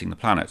dominating the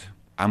planet.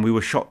 And we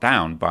were shot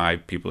down by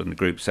people in the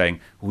group saying,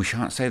 well, we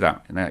shan't say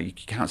that. You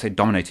can't say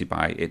dominated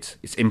by, it's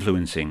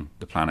influencing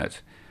the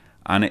planet.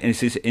 And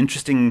it's this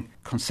interesting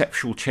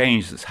conceptual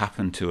change that's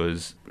happened to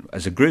us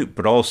as a group,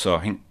 but also,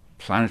 I think,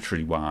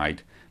 planetary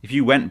wide. If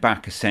you went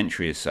back a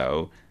century or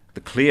so,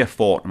 the clear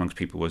thought amongst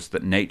people was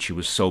that nature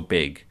was so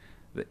big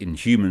that in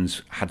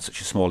humans had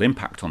such a small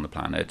impact on the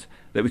planet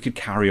that we could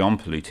carry on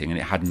polluting and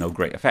it had no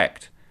great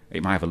effect.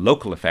 It might have a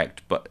local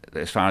effect, but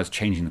as far as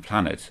changing the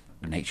planet,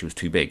 nature was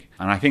too big.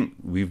 And I think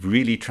we've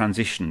really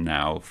transitioned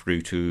now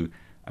through to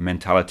a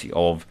mentality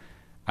of,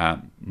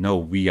 no,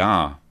 we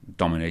are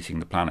dominating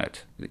the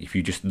planet. If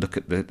you just look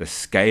at the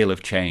scale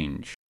of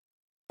change.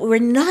 We're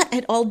not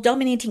at all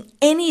dominating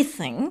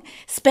anything,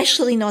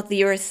 especially not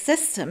the Earth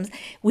systems.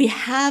 We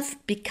have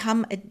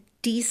become a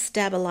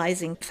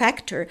destabilizing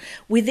factor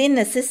within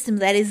a system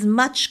that is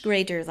much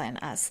greater than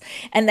us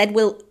and that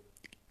will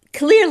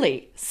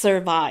clearly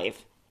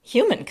survive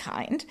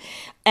humankind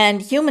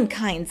and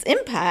humankind's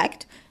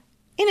impact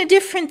in a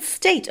different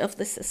state of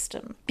the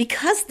system,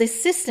 because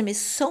this system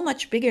is so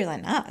much bigger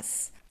than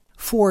us.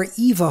 For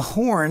Eva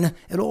Horn,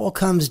 it all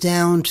comes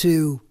down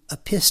to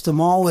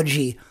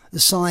epistemology, the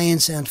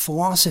science and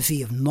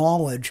philosophy of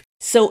knowledge.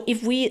 So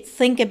if we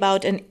think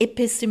about an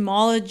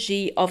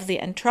epistemology of the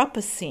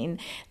Anthropocene,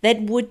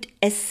 that would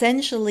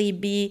essentially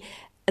be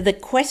the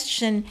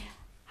question,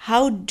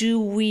 how do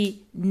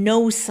we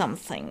know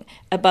something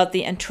about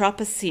the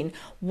Anthropocene?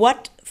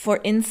 What, for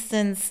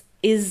instance,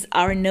 is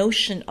our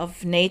notion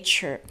of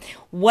nature?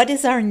 What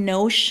is our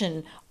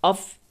notion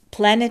of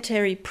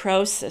planetary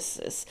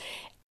processes?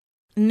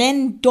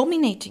 Men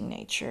dominating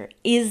nature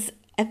is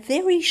a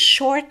very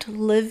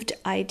short-lived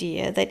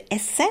idea that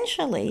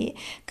essentially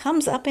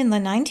comes up in the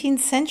 19th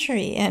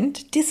century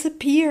and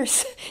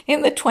disappears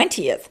in the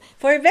 20th.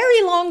 For a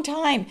very long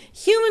time,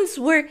 humans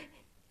were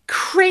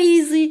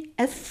crazy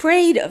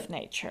afraid of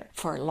nature.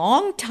 For a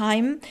long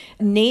time,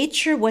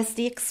 nature was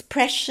the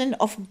expression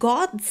of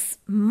God's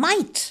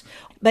might.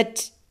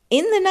 But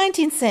in the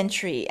 19th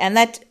century, and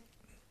that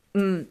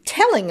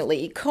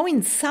tellingly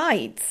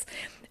coincides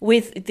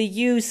with the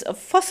use of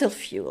fossil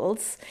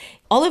fuels,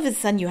 all of a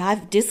sudden you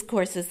have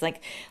discourses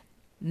like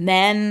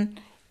men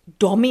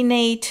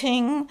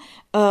dominating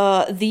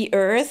the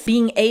earth,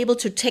 being able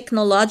to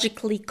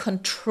technologically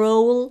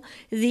control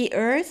the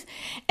earth,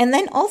 and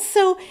then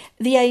also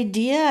the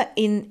idea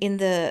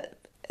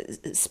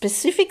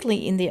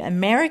specifically in the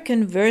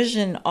American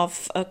version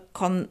of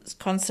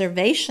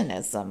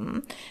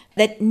conservationism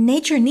that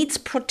nature needs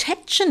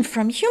protection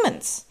from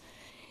humans.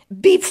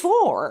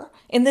 Before,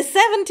 in the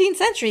 17th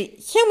century,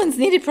 humans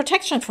needed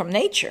protection from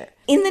nature.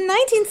 In the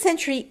 19th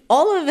century,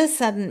 all of a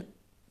sudden,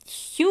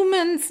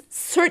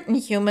 certain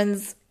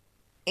humans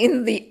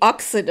in the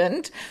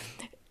Occident,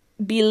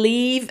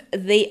 believe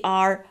they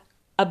are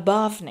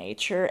above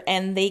nature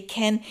and they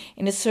can,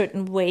 in a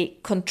certain way,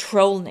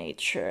 control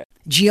nature.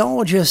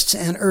 Geologists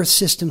and Earth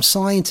system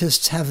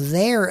scientists have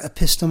their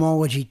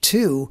epistemology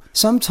too.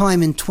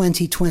 Sometime in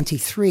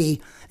 2023,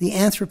 the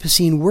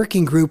Anthropocene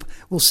Working Group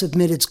will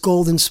submit its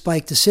Golden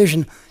Spike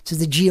decision to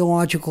the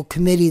geological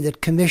committee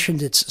that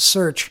commissioned its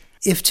search.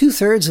 If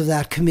 2/3 of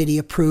that committee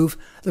approve,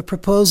 the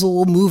proposal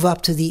will move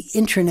up to the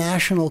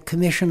International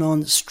Commission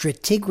on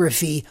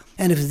Stratigraphy,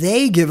 and if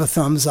they give a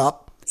thumbs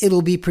up,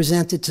 it'll be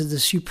presented to the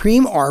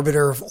supreme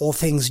arbiter of all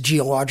things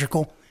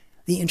geological,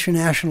 the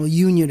International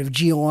Union of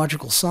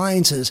Geological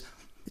Sciences.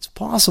 It's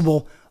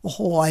possible the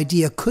whole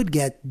idea could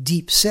get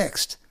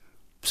deep-sixed.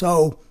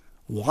 So,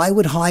 why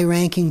would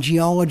high-ranking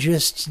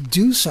geologists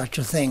do such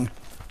a thing?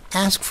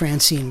 Ask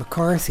Francine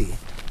McCarthy.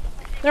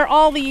 There are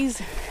all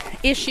these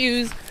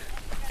issues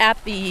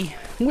at the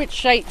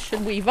which site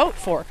should we vote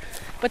for.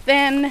 But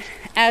then,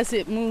 as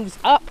it moves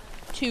up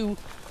to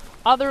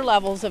other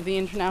levels of the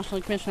International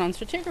Commission on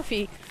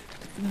Stratigraphy,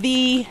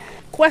 the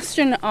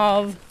question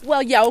of,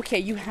 well, yeah, okay,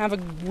 you have a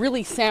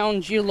really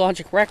sound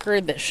geologic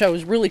record that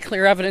shows really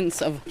clear evidence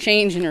of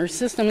change in Earth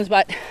systems,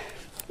 but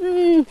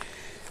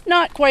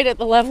not quite at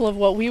the level of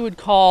what we would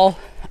call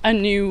a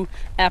new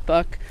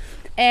epoch.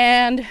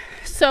 And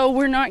so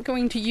we're not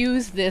going to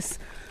use this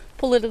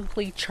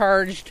politically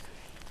charged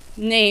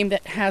name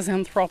that has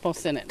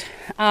Anthropos in it.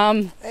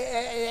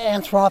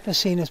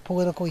 Anthropocene is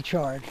politically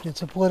charged.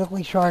 It's a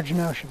politically charged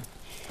notion.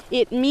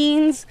 It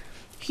means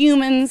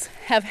humans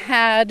have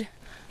had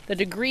the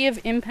degree of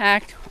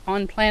impact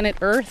on planet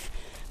Earth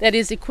that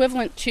is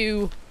equivalent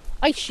to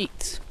ice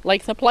sheets,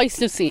 like the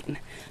Pleistocene.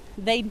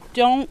 They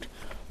don't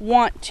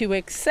want to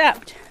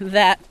accept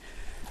that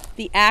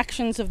the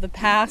actions of the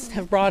past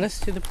have brought us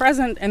to the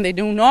present, and they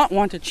do not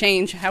want to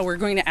change how we're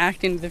going to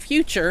act in the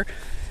future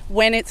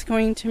when it's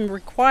going to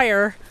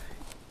require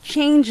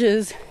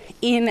changes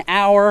in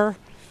our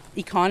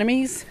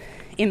economies,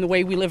 in the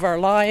way we live our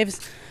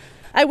lives.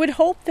 I would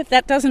hope that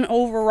that doesn't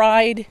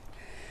override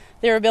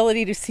their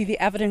ability to see the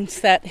evidence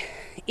that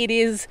it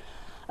is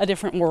a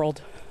different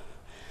world.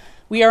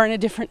 We are in a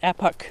different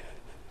epoch.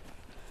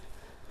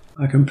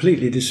 I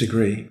completely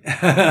disagree.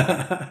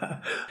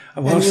 And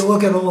you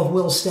look at all of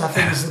Will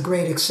Steffen's The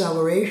Great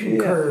Acceleration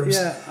curves,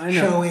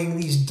 showing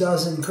these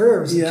dozen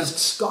curves,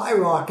 just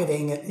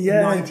skyrocketing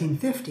in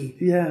 1950.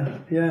 Yeah.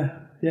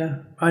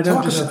 I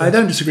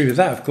don't disagree with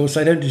that, of course.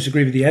 I don't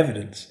disagree with the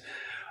evidence.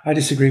 I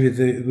disagree with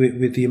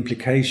the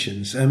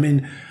implications. I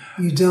mean...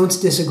 You don't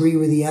disagree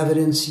with the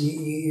evidence,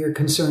 you're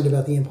concerned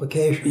about the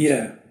implications.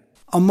 Yeah.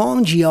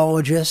 Among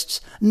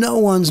geologists, no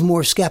one's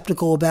more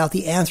skeptical about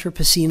the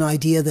Anthropocene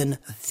idea than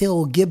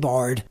Phil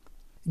Gibbard.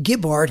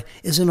 Gibbard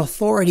is an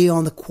authority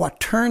on the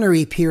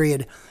Quaternary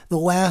period, the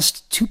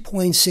last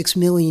 2.6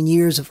 million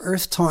years of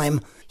Earth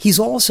time. He's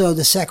also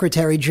the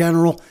Secretary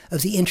General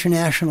of the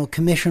International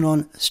Commission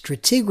on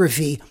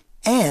Stratigraphy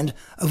and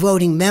a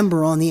voting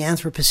member on the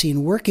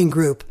Anthropocene Working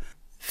Group.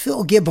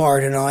 Phil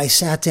Gibbard and I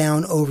sat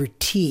down over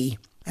tea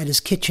at his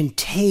kitchen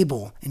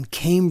table in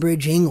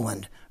Cambridge,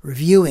 England,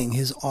 reviewing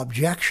his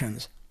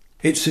objections.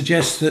 It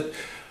suggests that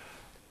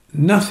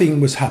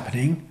nothing was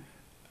happening,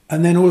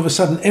 and then all of a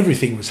sudden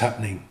everything was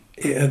happening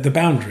at the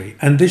boundary.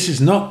 And this is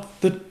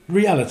not the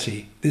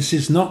reality. This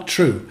is not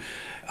true.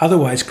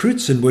 Otherwise,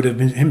 Crutzen would have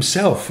been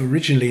himself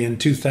originally in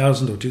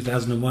 2000 or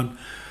 2001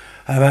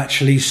 have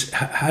actually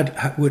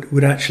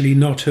would actually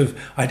not have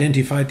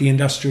identified the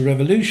Industrial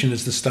Revolution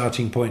as the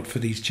starting point for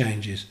these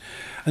changes.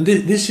 And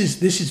this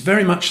is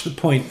very much the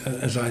point,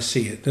 as I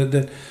see it,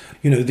 that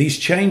these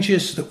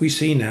changes that we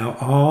see now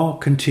are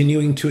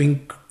continuing to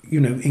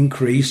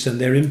increase,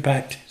 and their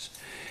impact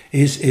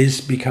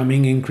is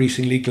becoming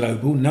increasingly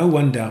global. No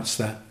one doubts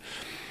that.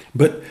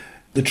 But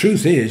the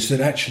truth is that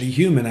actually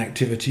human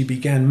activity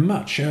began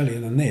much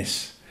earlier than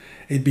this.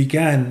 It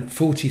began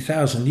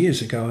 40,000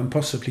 years ago and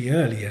possibly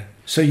earlier.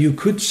 So you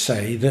could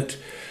say that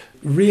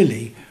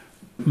really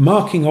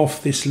marking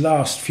off this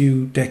last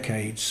few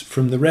decades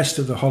from the rest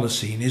of the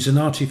Holocene is an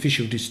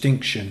artificial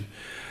distinction,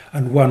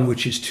 and one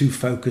which is too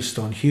focused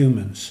on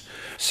humans.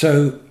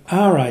 So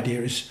our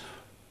idea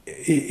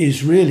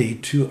is really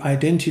to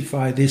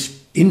identify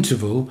this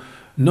interval,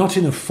 not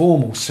in a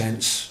formal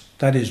sense,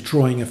 that is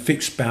drawing a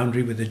fixed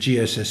boundary with a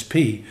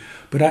GSSP,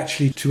 but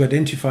actually to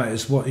identify it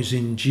as what is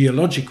in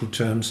geological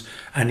terms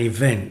an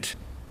event.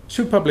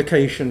 Two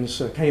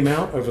publications came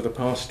out over the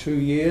past 2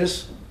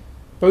 years,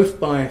 both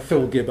by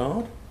Phil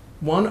Gibbard.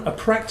 One, a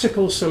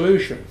practical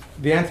solution.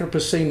 The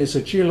Anthropocene is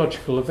a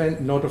geological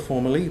event, not a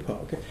formal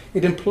epoch.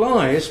 It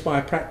implies by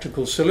a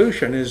practical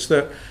solution is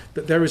that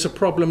there is a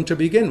problem to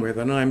begin with,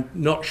 and I'm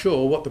not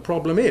sure what the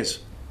problem is.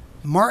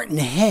 Martin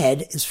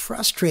Head is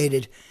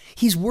frustrated.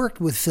 He's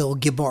worked with Phil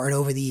Gibbard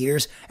over the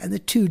years, and the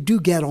two do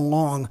get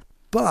along.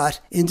 But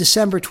in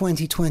December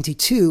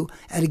 2022,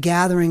 at a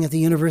gathering at the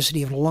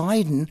University of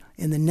Leiden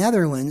in the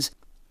Netherlands,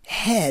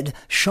 Head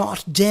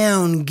shot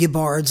down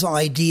Gibbard's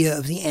idea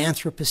of the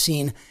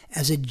Anthropocene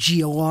as a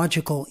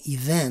geological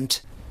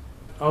event.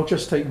 I'll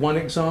just take one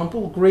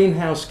example,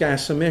 greenhouse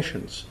gas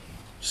emissions,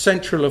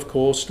 central, of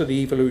course, to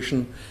the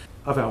evolution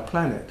of our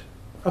planet.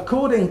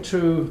 According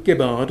to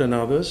Gibbard and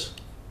others,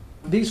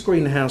 these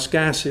greenhouse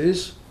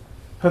gases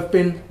have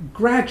been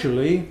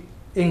gradually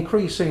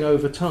increasing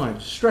over time,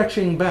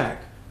 stretching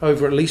back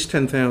over at least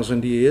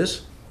 10,000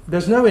 years.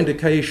 There's no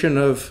indication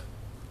of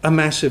a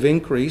massive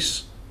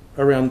increase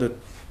around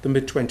the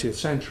mid-20th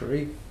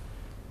century.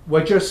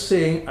 We're just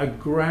seeing a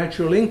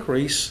gradual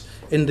increase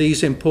in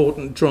these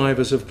important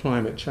drivers of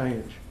climate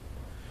change.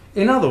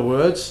 In other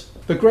words,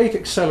 the Great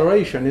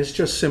Acceleration is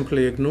just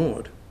simply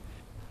ignored.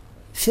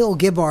 Phil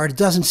Gibbard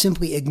doesn't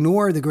simply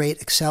ignore the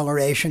Great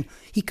Acceleration,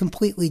 he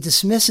completely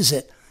dismisses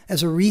it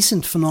as a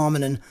recent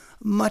phenomenon,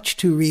 much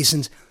too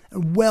recent,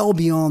 well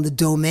beyond the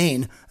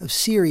domain of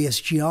serious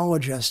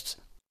geologists.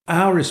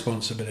 Our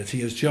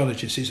responsibility as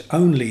geologists is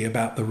only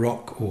about the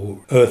rock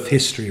or earth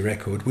history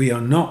record. We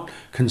are not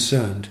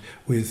concerned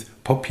with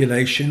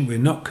population, we're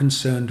not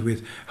concerned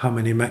with how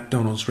many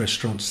McDonald's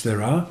restaurants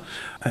there are,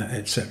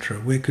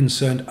 etc. We're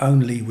concerned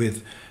only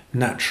with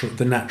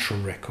the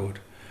natural record.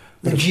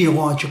 The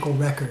geological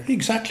record.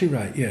 Exactly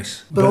right,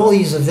 yes. But all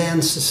these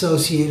events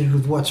associated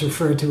with what's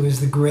referred to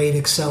as the Great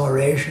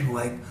Acceleration,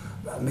 like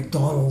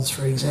McDonald's,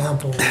 for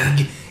example,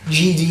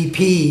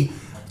 GDP,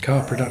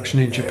 car production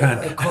in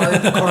Japan.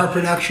 Car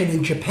production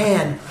in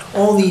Japan.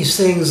 All these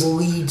things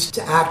lead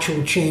to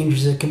actual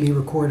changes that can be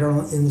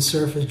recorded in the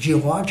surface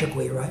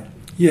geologically, right?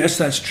 Yes,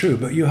 that's true.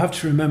 But you have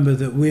to remember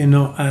that we're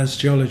not, as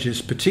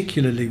geologists,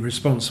 particularly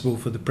responsible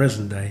for the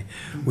present day.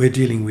 We're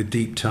dealing with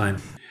deep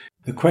time.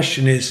 The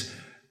question is,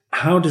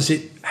 how does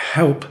it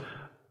help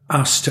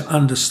us to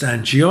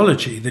understand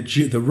geology,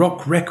 the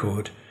rock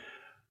record,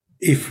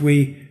 if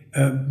we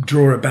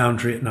draw a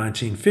boundary at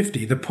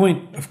 1950? The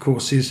point, of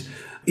course, is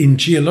In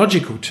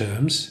geological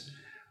terms,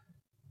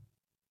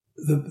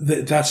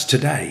 that's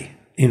today.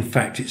 In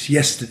fact, it's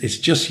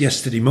just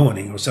yesterday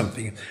morning or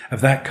something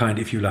of that kind,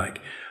 if you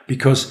like,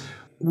 because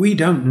we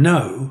don't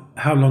know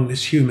how long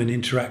this human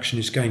interaction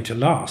is going to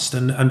last.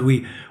 And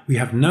we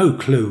have no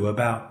clue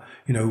about,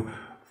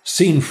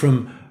 seen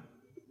from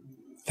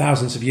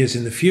thousands of years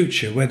in the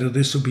future, whether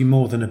this will be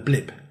more than a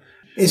blip.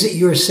 Is it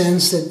your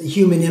sense that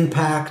human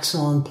impacts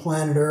on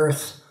planet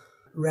Earth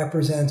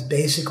represents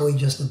basically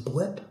just a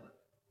blip?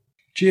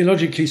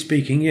 Geologically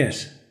speaking,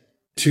 yes.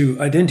 To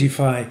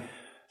identify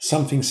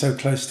something so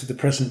close to the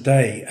present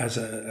day as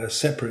a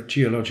separate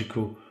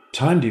geological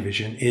time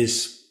division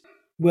is,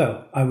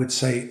 well, I would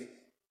say,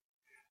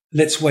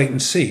 let's wait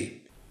and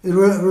see. It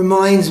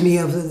reminds me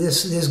of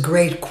this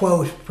great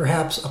quote,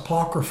 perhaps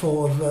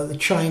apocryphal, of the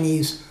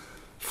Chinese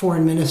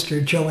Foreign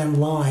Minister Zhou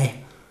Enlai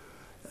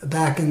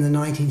back in the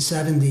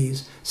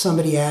 1970s.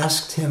 Somebody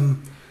asked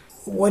him,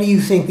 what do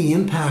you think the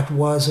impact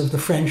was of the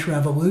French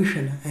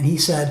Revolution? And he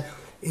said,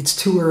 it's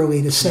too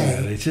early to say.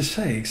 Too early to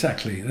say,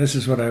 exactly. This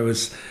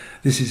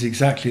is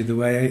exactly the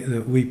way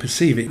that we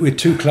perceive it. We're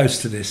too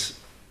close to this,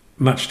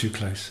 much too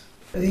close.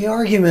 The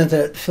argument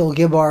that Phil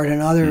Gibbard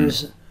and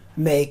others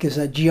make is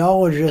that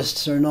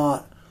geologists are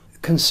not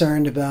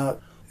concerned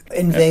about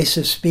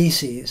invasive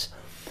species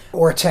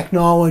or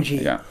technology.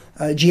 Yeah.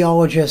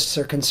 Geologists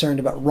are concerned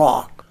about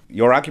rock.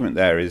 Your argument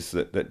there is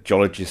that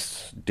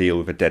geologists deal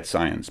with a dead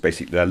science.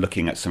 Basically, they're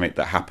looking at something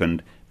that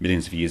happened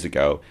millions of years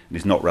ago and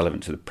is not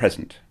relevant to the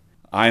present.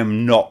 I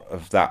am not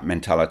of that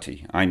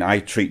mentality. I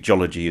treat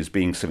geology as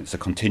being something that's a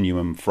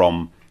continuum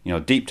from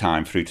deep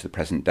time through to the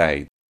present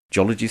day.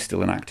 Geology is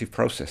still an active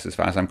process as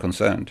far as I'm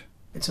concerned.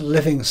 It's a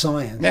living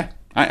science. Yeah.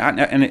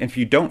 And if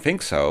you don't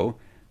think so,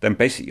 then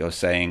basically you're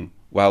saying,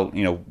 well,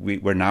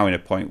 we're now in a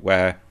point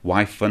where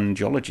why fund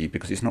geology?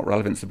 Because it's not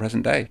relevant to the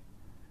present day.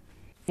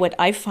 What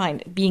I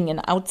find being an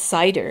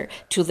outsider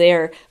to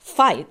their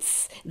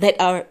fights that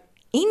are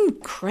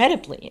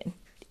incredibly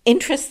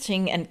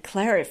interesting and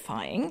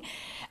clarifying.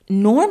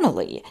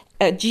 Normally,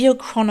 a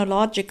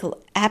geochronological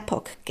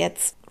epoch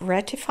gets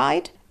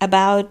ratified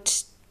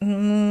about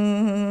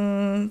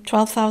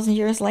 12,000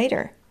 years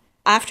later,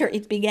 after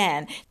it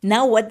began.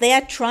 Now what they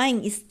are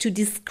trying is to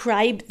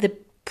describe the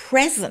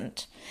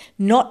present,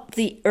 not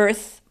the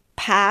Earth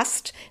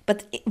past,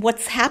 but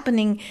what's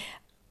happening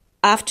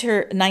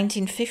after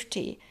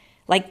 1950.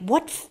 Like,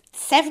 what,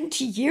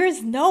 70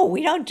 years? No,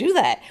 we don't do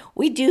that.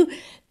 We do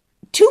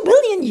 2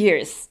 billion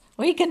years.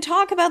 We can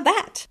talk about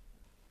that.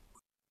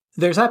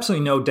 There's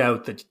absolutely no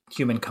doubt that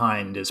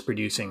humankind is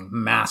producing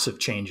massive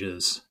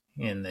changes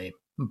in the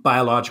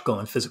biological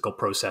and physical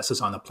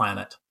processes on the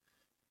planet,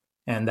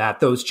 and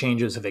that those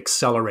changes have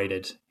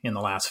accelerated in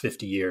the last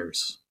 50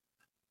 years.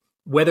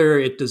 Whether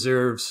it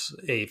deserves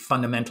a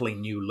fundamentally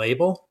new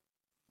label,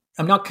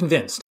 I'm not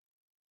convinced.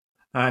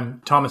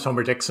 I'm Thomas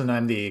Homer Dixon.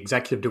 I'm the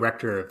executive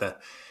director of the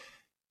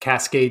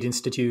Cascade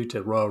Institute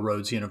at Royal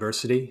Roads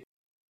University.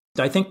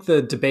 I think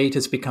the debate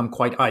has become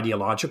quite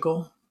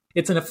ideological.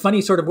 It's in a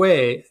funny sort of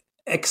way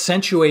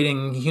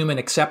accentuating human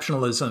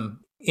exceptionalism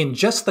in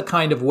just the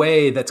kind of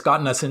way that's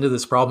gotten us into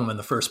this problem in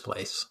the first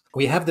place.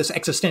 We have this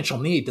existential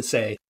need to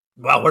say,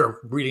 well, we're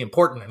really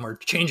important and we're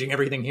changing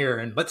everything here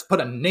and let's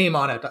put a name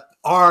on it,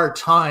 our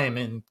time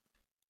in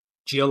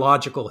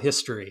geological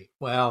history.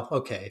 Well,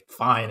 okay,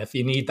 fine. If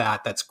you need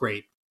that, that's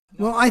great.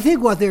 Well, I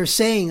think what they're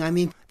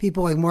saying,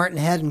 people like Martin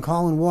Head and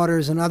Colin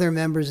Waters and other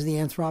members of the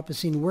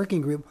Anthropocene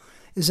Working Group,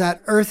 is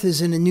that Earth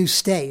is in a new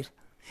state.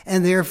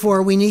 And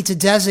therefore, we need to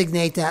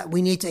designate that.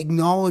 We need to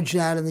acknowledge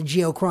that in the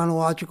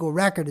geochronological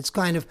record. It's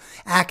kind of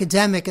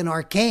academic and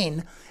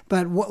arcane,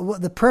 but what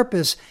the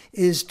purpose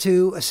is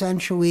to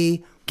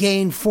essentially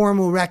gain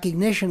formal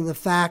recognition of the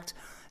fact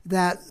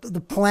that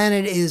the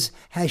planet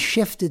has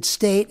shifted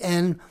state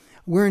and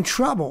we're in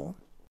trouble.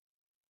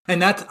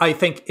 And that, I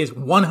think, is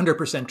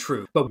 100%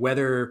 true. But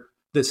whether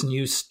this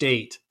new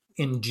state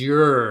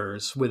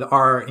endures with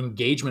our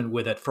engagement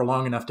with it for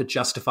long enough to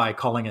justify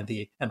calling it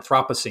the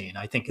Anthropocene,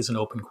 I think is an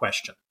open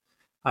question.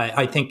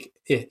 I think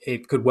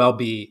it could well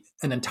be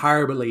an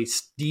entirely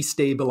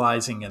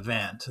destabilizing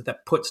event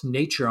that puts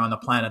nature on the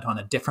planet on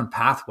a different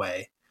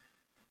pathway.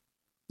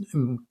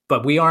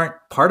 But we aren't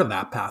part of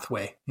that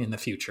pathway in the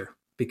future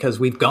because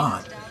we've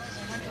gone.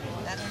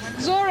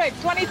 Zurich,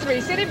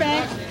 23,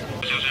 Citibank.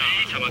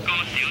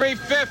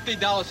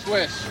 $350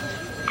 Swiss.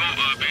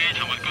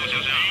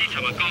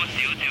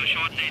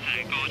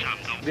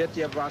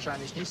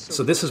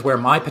 So this is where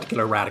my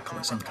particular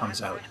radicalism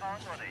comes out.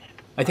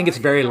 I think it's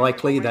very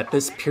likely that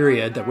this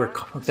period that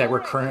we're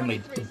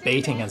currently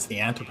debating as the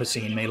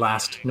Anthropocene may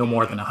last no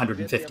more than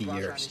 150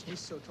 years.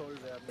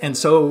 And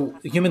so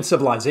human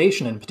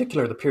civilization, in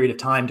particular the period of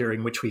time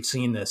during which we've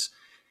seen this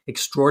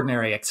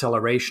extraordinary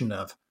acceleration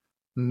of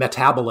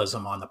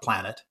metabolism on the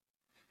planet,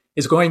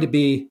 is going to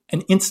be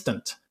an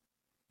instant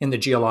in the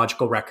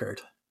geological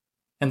record,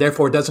 and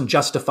therefore doesn't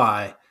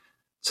justify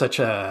such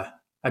a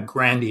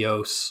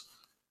grandiose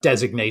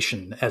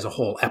designation as a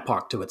whole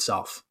epoch to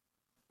itself.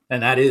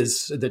 And that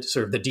is the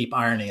sort of the deep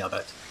irony of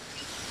it.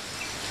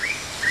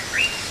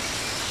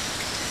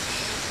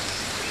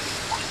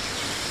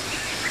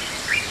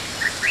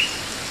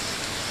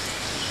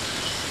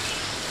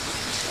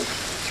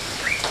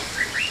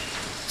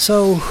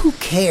 So who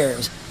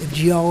cares if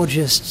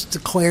geologists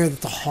declare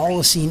that the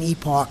Holocene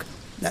epoch,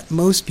 that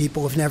most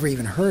people have never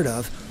even heard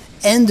of,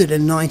 ended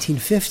in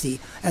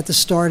 1950 at the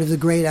start of the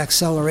Great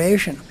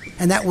Acceleration,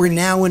 and that we're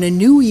now in a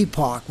new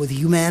epoch with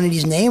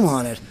humanity's name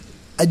on it,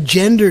 a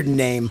gendered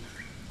name?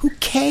 Who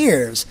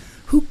cares?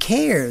 Who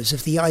cares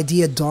if the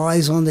idea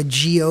dies on the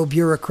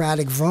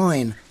geo-bureaucratic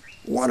vine?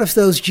 What if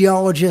those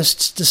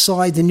geologists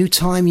decide the new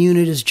time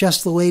unit is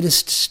just the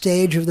latest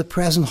stage of the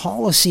present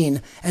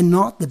Holocene and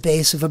not the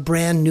base of a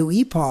brand new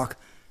epoch?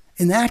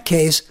 In that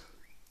case,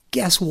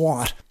 guess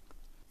what?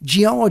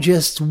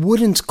 Geologists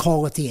wouldn't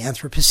call it the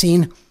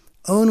Anthropocene.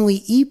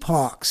 Only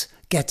epochs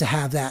get to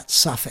have that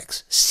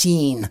suffix,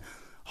 "cene."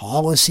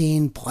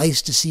 Holocene,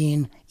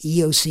 Pleistocene,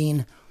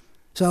 Eocene.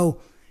 So,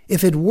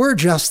 if it were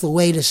just the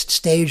latest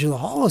stage of the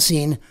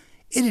Holocene,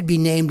 it'd be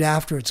named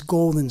after its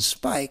golden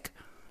spike.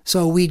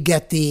 So we'd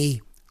get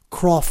the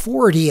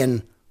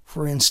Crawfordian,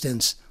 for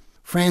instance.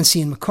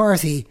 Francine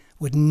McCarthy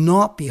would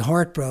not be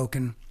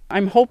heartbroken.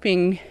 I'm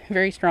hoping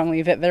very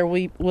strongly that there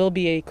will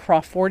be a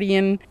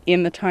Crawfordian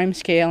in the time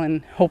scale,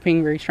 and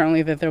hoping very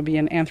strongly that there'll be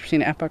an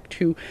Anthropocene epoch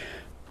to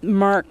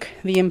mark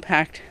the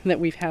impact that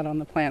we've had on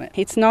the planet.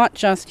 It's not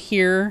just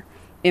here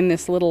in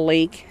this little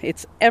lake.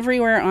 It's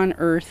everywhere on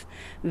Earth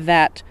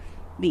that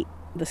the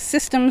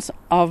systems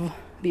of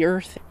the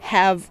Earth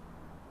have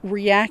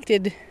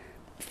reacted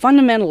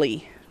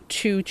fundamentally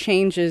to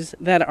changes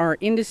that are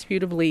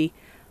indisputably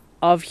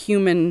of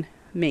human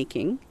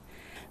making,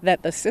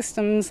 that the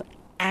systems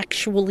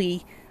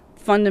actually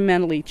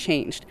fundamentally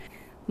changed.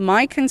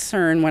 My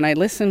concern when I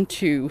listen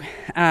to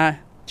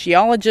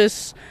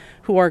geologists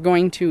who are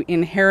going to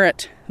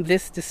inherit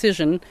this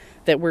decision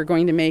that we're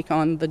going to make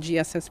on the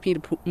GSSP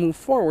to move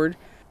forward,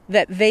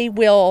 that they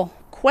will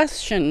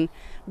question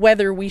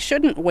whether we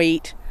shouldn't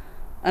wait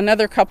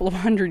another couple of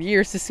 100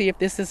 years to see if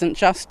this isn't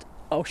just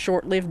a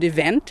short-lived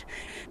event,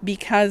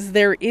 because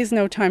there is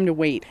no time to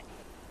wait.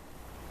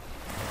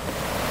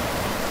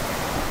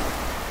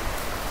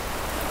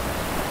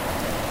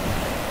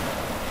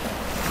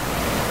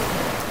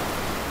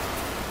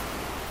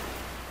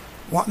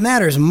 What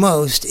matters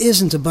most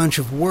isn't a bunch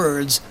of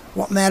words.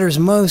 What matters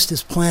most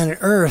is planet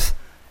Earth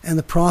and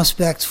the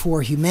prospects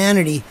for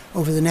humanity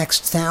over the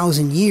next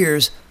 1,000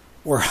 years,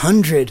 or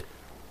 100,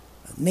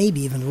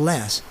 maybe even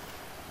less.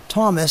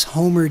 Thomas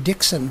Homer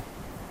Dixon.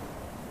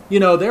 You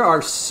know, there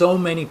are so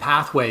many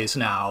pathways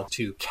now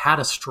to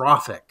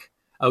catastrophic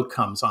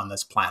outcomes on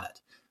this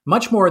planet.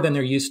 Much more than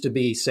there used to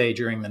be, say,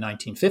 during the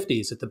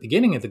 1950s at the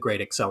beginning of the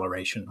Great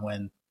Acceleration,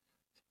 when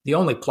the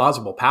only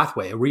plausible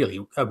pathway, a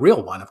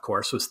real one, of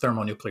course, was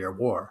thermonuclear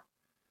war.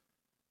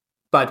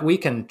 But we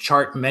can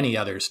chart many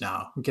others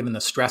now, given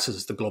the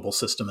stresses the global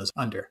system is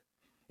under.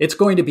 It's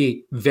going to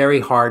be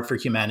very hard for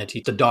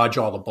humanity to dodge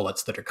all the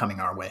bullets that are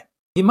coming our way.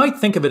 You might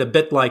think of it a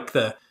bit like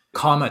the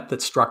comet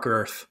that struck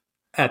Earth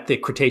at the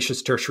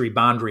Cretaceous-Tertiary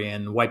boundary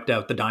and wiped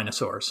out the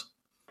dinosaurs.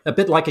 A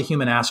bit like a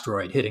human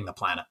asteroid hitting the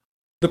planet.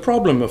 The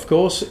problem, of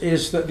course,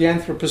 is that the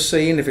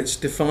Anthropocene, if it's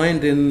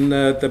defined in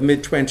the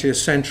mid-20th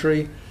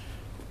century,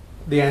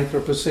 the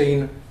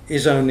Anthropocene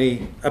is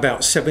only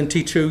about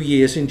 72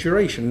 years in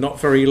duration, not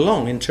very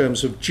long in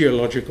terms of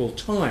geological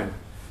time.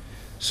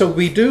 So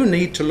we do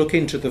need to look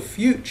into the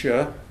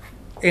future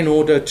in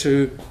order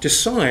to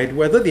decide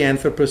whether the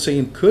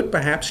Anthropocene could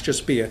perhaps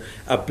just be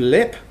a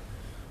blip,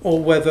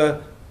 or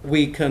whether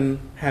we can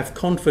have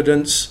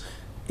confidence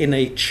in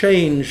a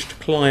changed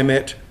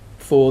climate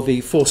for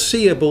the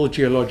foreseeable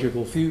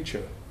geological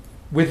future.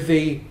 With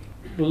the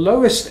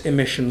lowest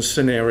emissions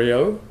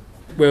scenario,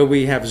 where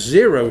we have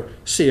zero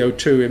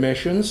CO2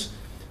 emissions,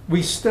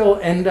 we still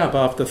end up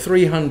after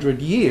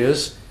 300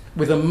 years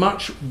with a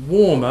much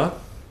warmer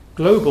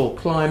global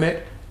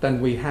climate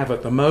than we have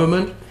at the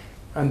moment.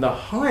 And the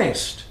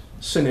highest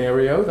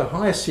scenario, the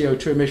highest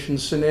CO2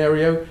 emissions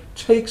scenario,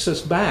 takes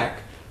us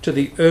back to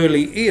the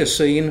early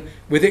Eocene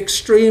with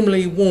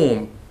extremely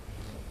warm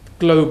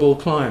global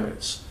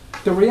climates.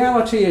 The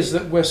reality is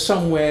that we're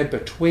somewhere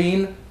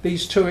between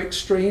these two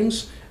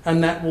extremes,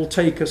 and that will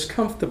take us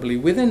comfortably.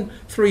 Within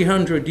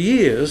 300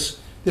 years,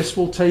 this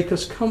will take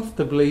us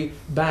comfortably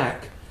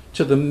back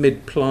to the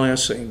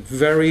mid-Pliocene,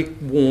 very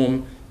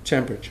warm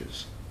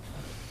temperatures.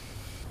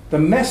 The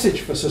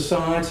message for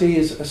society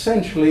is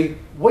essentially,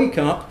 wake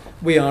up,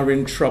 we are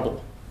in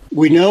trouble.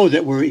 We know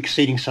that we're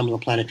exceeding some of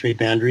the planetary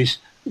boundaries.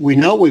 We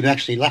know we've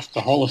actually left the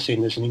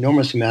Holocene. There's an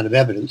enormous amount of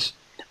evidence.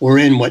 We're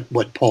in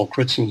what Paul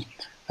Crutzen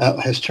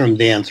has termed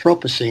the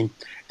Anthropocene.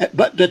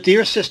 But that the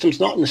Earth system's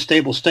not in a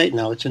stable state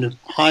now. It's in a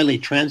highly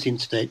transient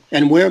state.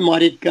 And where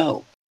might it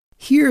go?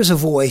 Here's a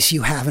voice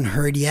you haven't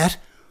heard yet.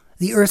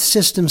 The Earth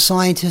system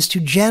scientist who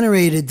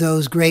generated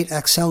those great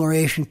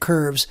acceleration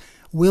curves,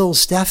 Will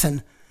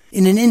Steffen.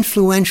 In an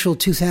influential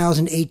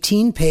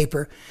 2018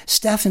 paper,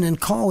 Steffen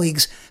and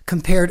colleagues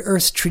compared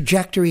Earth's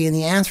trajectory in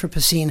the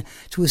Anthropocene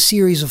to a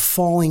series of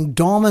falling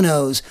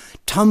dominoes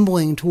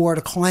tumbling toward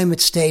a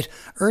climate state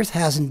Earth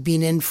hasn't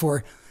been in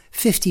for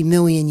 50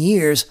 million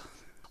years.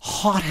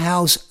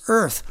 Hothouse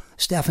Earth,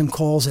 Steffen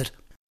calls it.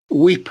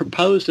 We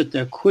propose that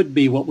there could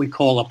be what we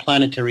call a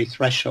planetary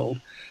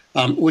threshold,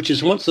 which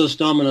is once those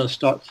dominoes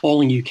start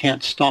falling, you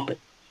can't stop it.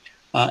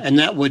 And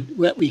that would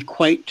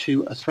equate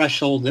to a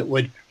threshold that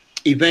would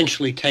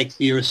eventually take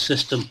the Earth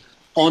system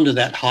onto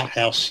that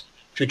hothouse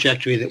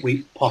trajectory that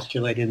we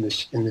postulate in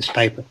this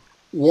paper.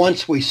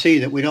 Once we see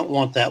that we don't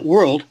want that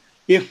world,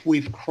 if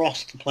we've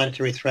crossed the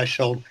planetary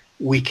threshold,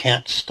 we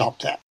can't stop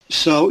that.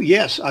 So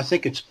yes, I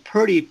think it's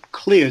pretty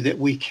clear that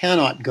we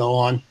cannot go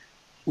on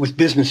with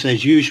business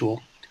as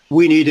usual.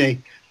 We need a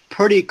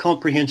pretty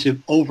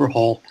comprehensive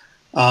overhaul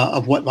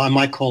of what I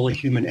might call a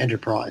human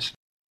enterprise.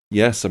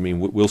 Yes, I mean,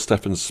 Will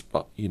Stephen's,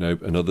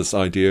 and others'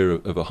 idea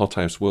of a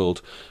hothouse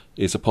world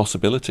is a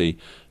possibility,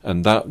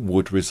 and that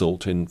would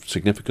result in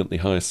significantly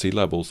higher sea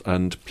levels,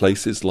 and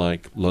places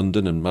like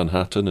London and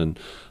Manhattan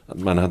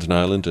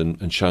Island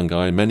and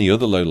Shanghai and many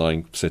other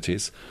low-lying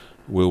cities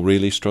will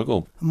really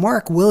struggle.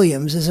 Mark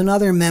Williams is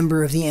another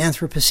member of the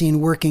Anthropocene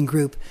Working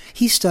Group.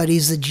 He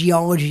studies the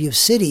geology of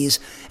cities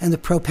and the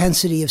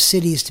propensity of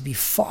cities to be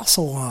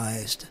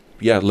fossilized.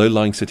 Yeah,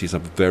 low-lying cities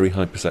have a very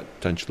high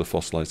potential of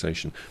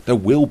fossilization. There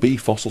will be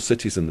fossil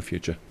cities in the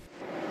future.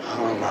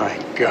 Oh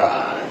my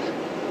God.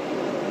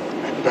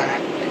 I'm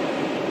back.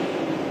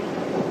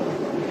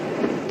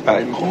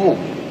 I'm home.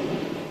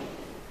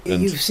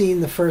 You've seen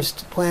the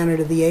first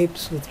Planet of the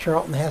Apes with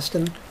Charlton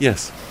Heston?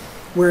 Yes.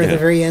 Where at the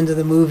very end of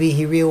the movie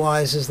he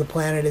realizes the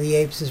Planet of the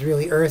Apes is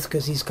really Earth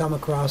because he's come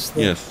across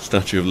the... Yes,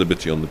 Statue of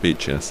Liberty on the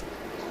beach, yes.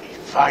 He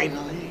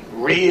finally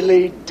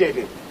really did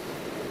it.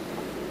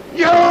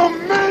 You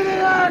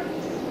maniacs!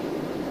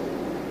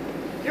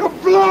 You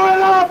blew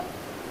it up!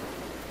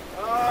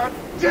 Oh,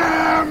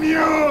 damn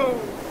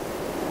you!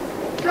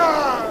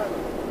 God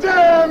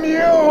damn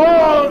you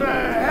all to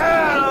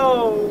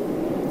hell!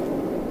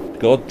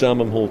 God damn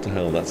them all to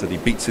hell. That's it. He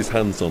beats his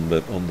hands on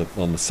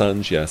the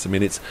sands. Yes, I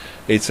mean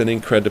it's an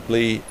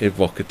incredibly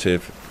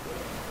evocative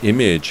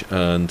image,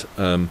 and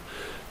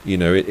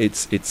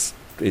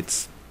it's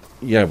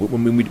yeah.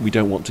 We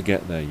don't want to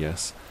get there.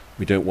 Yes,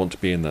 we don't want to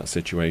be in that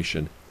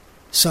situation.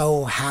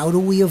 So how do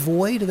we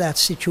avoid that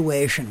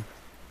situation?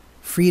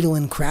 Friedel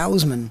and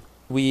Krausman.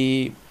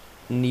 We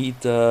need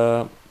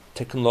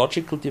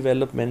technological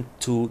development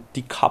to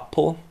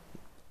decouple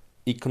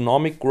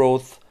economic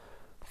growth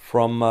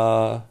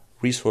from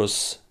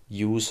resource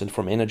use and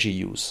from energy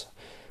use.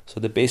 So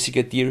the basic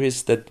idea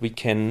is that we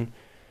can,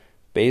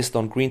 based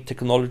on green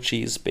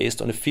technologies,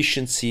 based on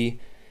efficiency,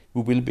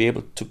 we will be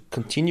able to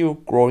continue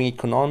growing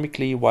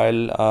economically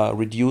while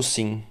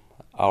reducing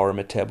our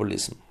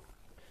metabolism.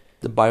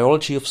 The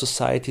biology of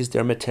societies,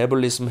 their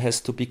metabolism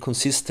has to be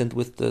consistent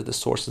with the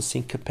source and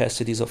sink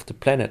capacities of the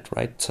planet,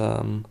 right?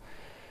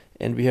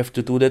 And we have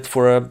to do that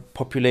for a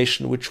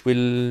population which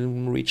will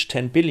reach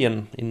 10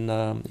 billion in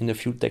a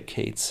few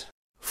decades.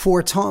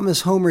 For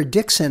Thomas Homer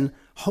Dixon,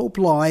 hope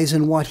lies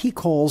in what he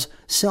calls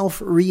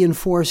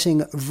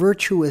self-reinforcing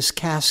virtuous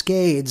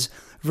cascades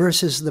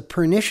versus the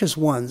pernicious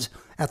ones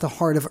at the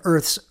heart of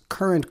Earth's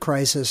current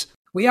crisis.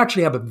 We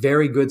actually have a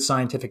very good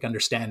scientific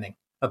understanding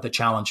of the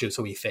challenges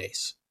we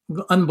face.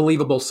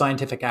 Unbelievable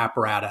scientific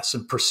apparatus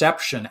and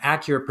perception,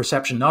 accurate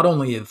perception, not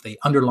only of the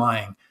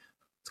underlying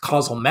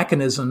causal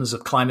mechanisms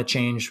of climate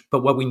change,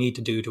 but what we need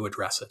to do to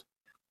address it.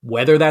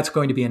 Whether that's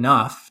going to be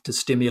enough to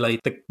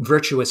stimulate the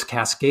virtuous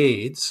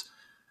cascades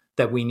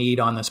that we need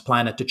on this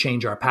planet to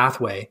change our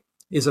pathway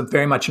is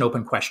very much an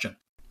open question.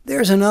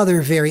 There's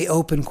another very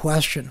open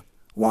question.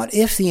 What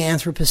if the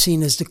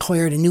Anthropocene is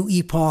declared a new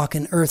epoch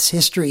in Earth's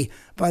history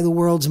by the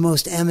world's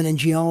most eminent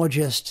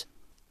geologists?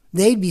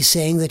 They'd be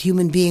saying that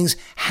human beings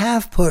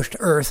have pushed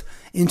Earth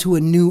into a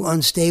new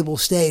unstable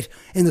state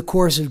in the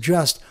course of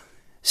just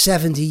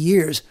 70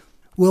 years.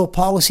 Will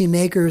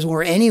policymakers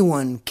or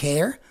anyone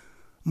care?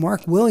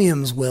 Mark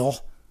Williams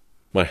will.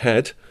 My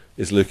head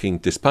is looking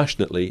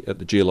dispassionately at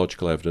the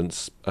geological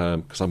evidence,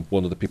 because I'm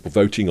one of the people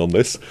voting on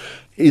this.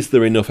 Is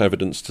there enough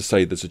evidence to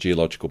say there's a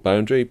geological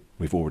boundary?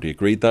 We've already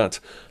agreed that.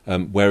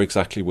 Where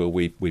exactly will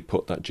we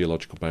put that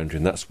geological boundary?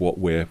 And that's what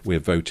we're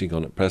voting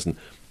on at present.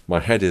 My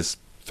head is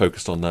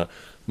focused on that.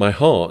 My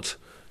heart,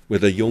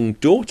 with a young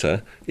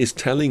daughter, is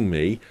telling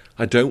me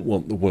I don't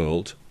want the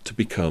world to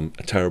become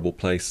a terrible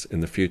place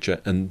in the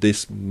future. And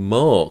this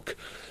mark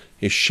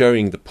is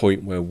showing the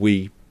point where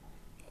we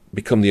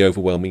become the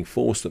overwhelming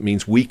force that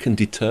means we can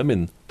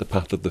determine the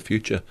path of the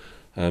future.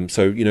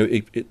 So,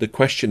 the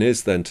question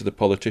is then to the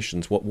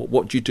politicians,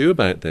 what do you do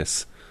about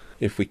this?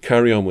 If we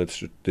carry on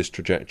with this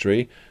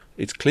trajectory,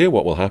 it's clear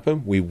what will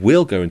happen. We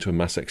will go into a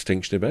mass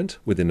extinction event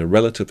within a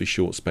relatively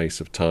short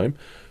space of time.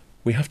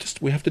 We have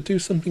to do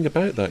something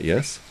about that,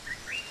 yes?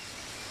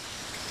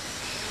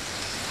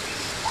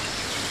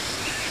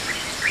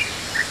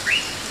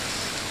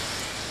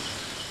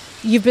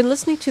 You've been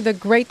listening to The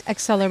Great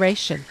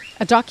Acceleration,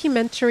 a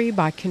documentary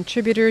by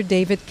contributor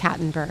David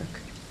Kattenburg.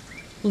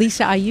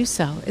 Lisa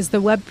Ayuso is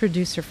the web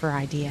producer for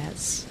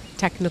Ideas.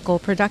 Technical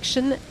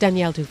production,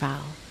 Danielle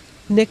Duval.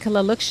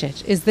 Nicola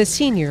Luksic is the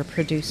senior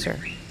producer.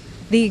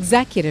 The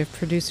executive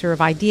producer of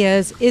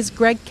Ideas is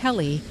Greg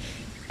Kelly,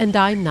 and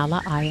I'm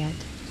Nala Ayed.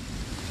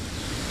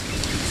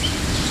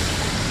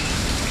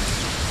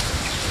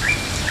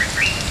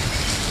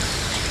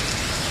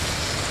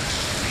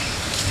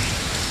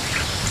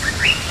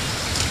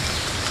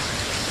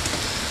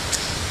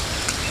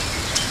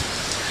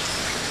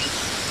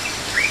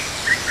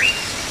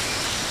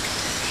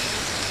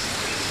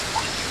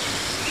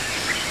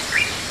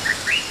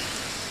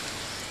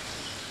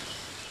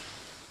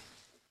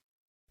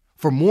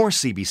 For more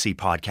CBC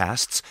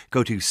podcasts,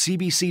 go to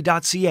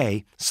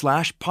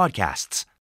cbc.ca/podcasts.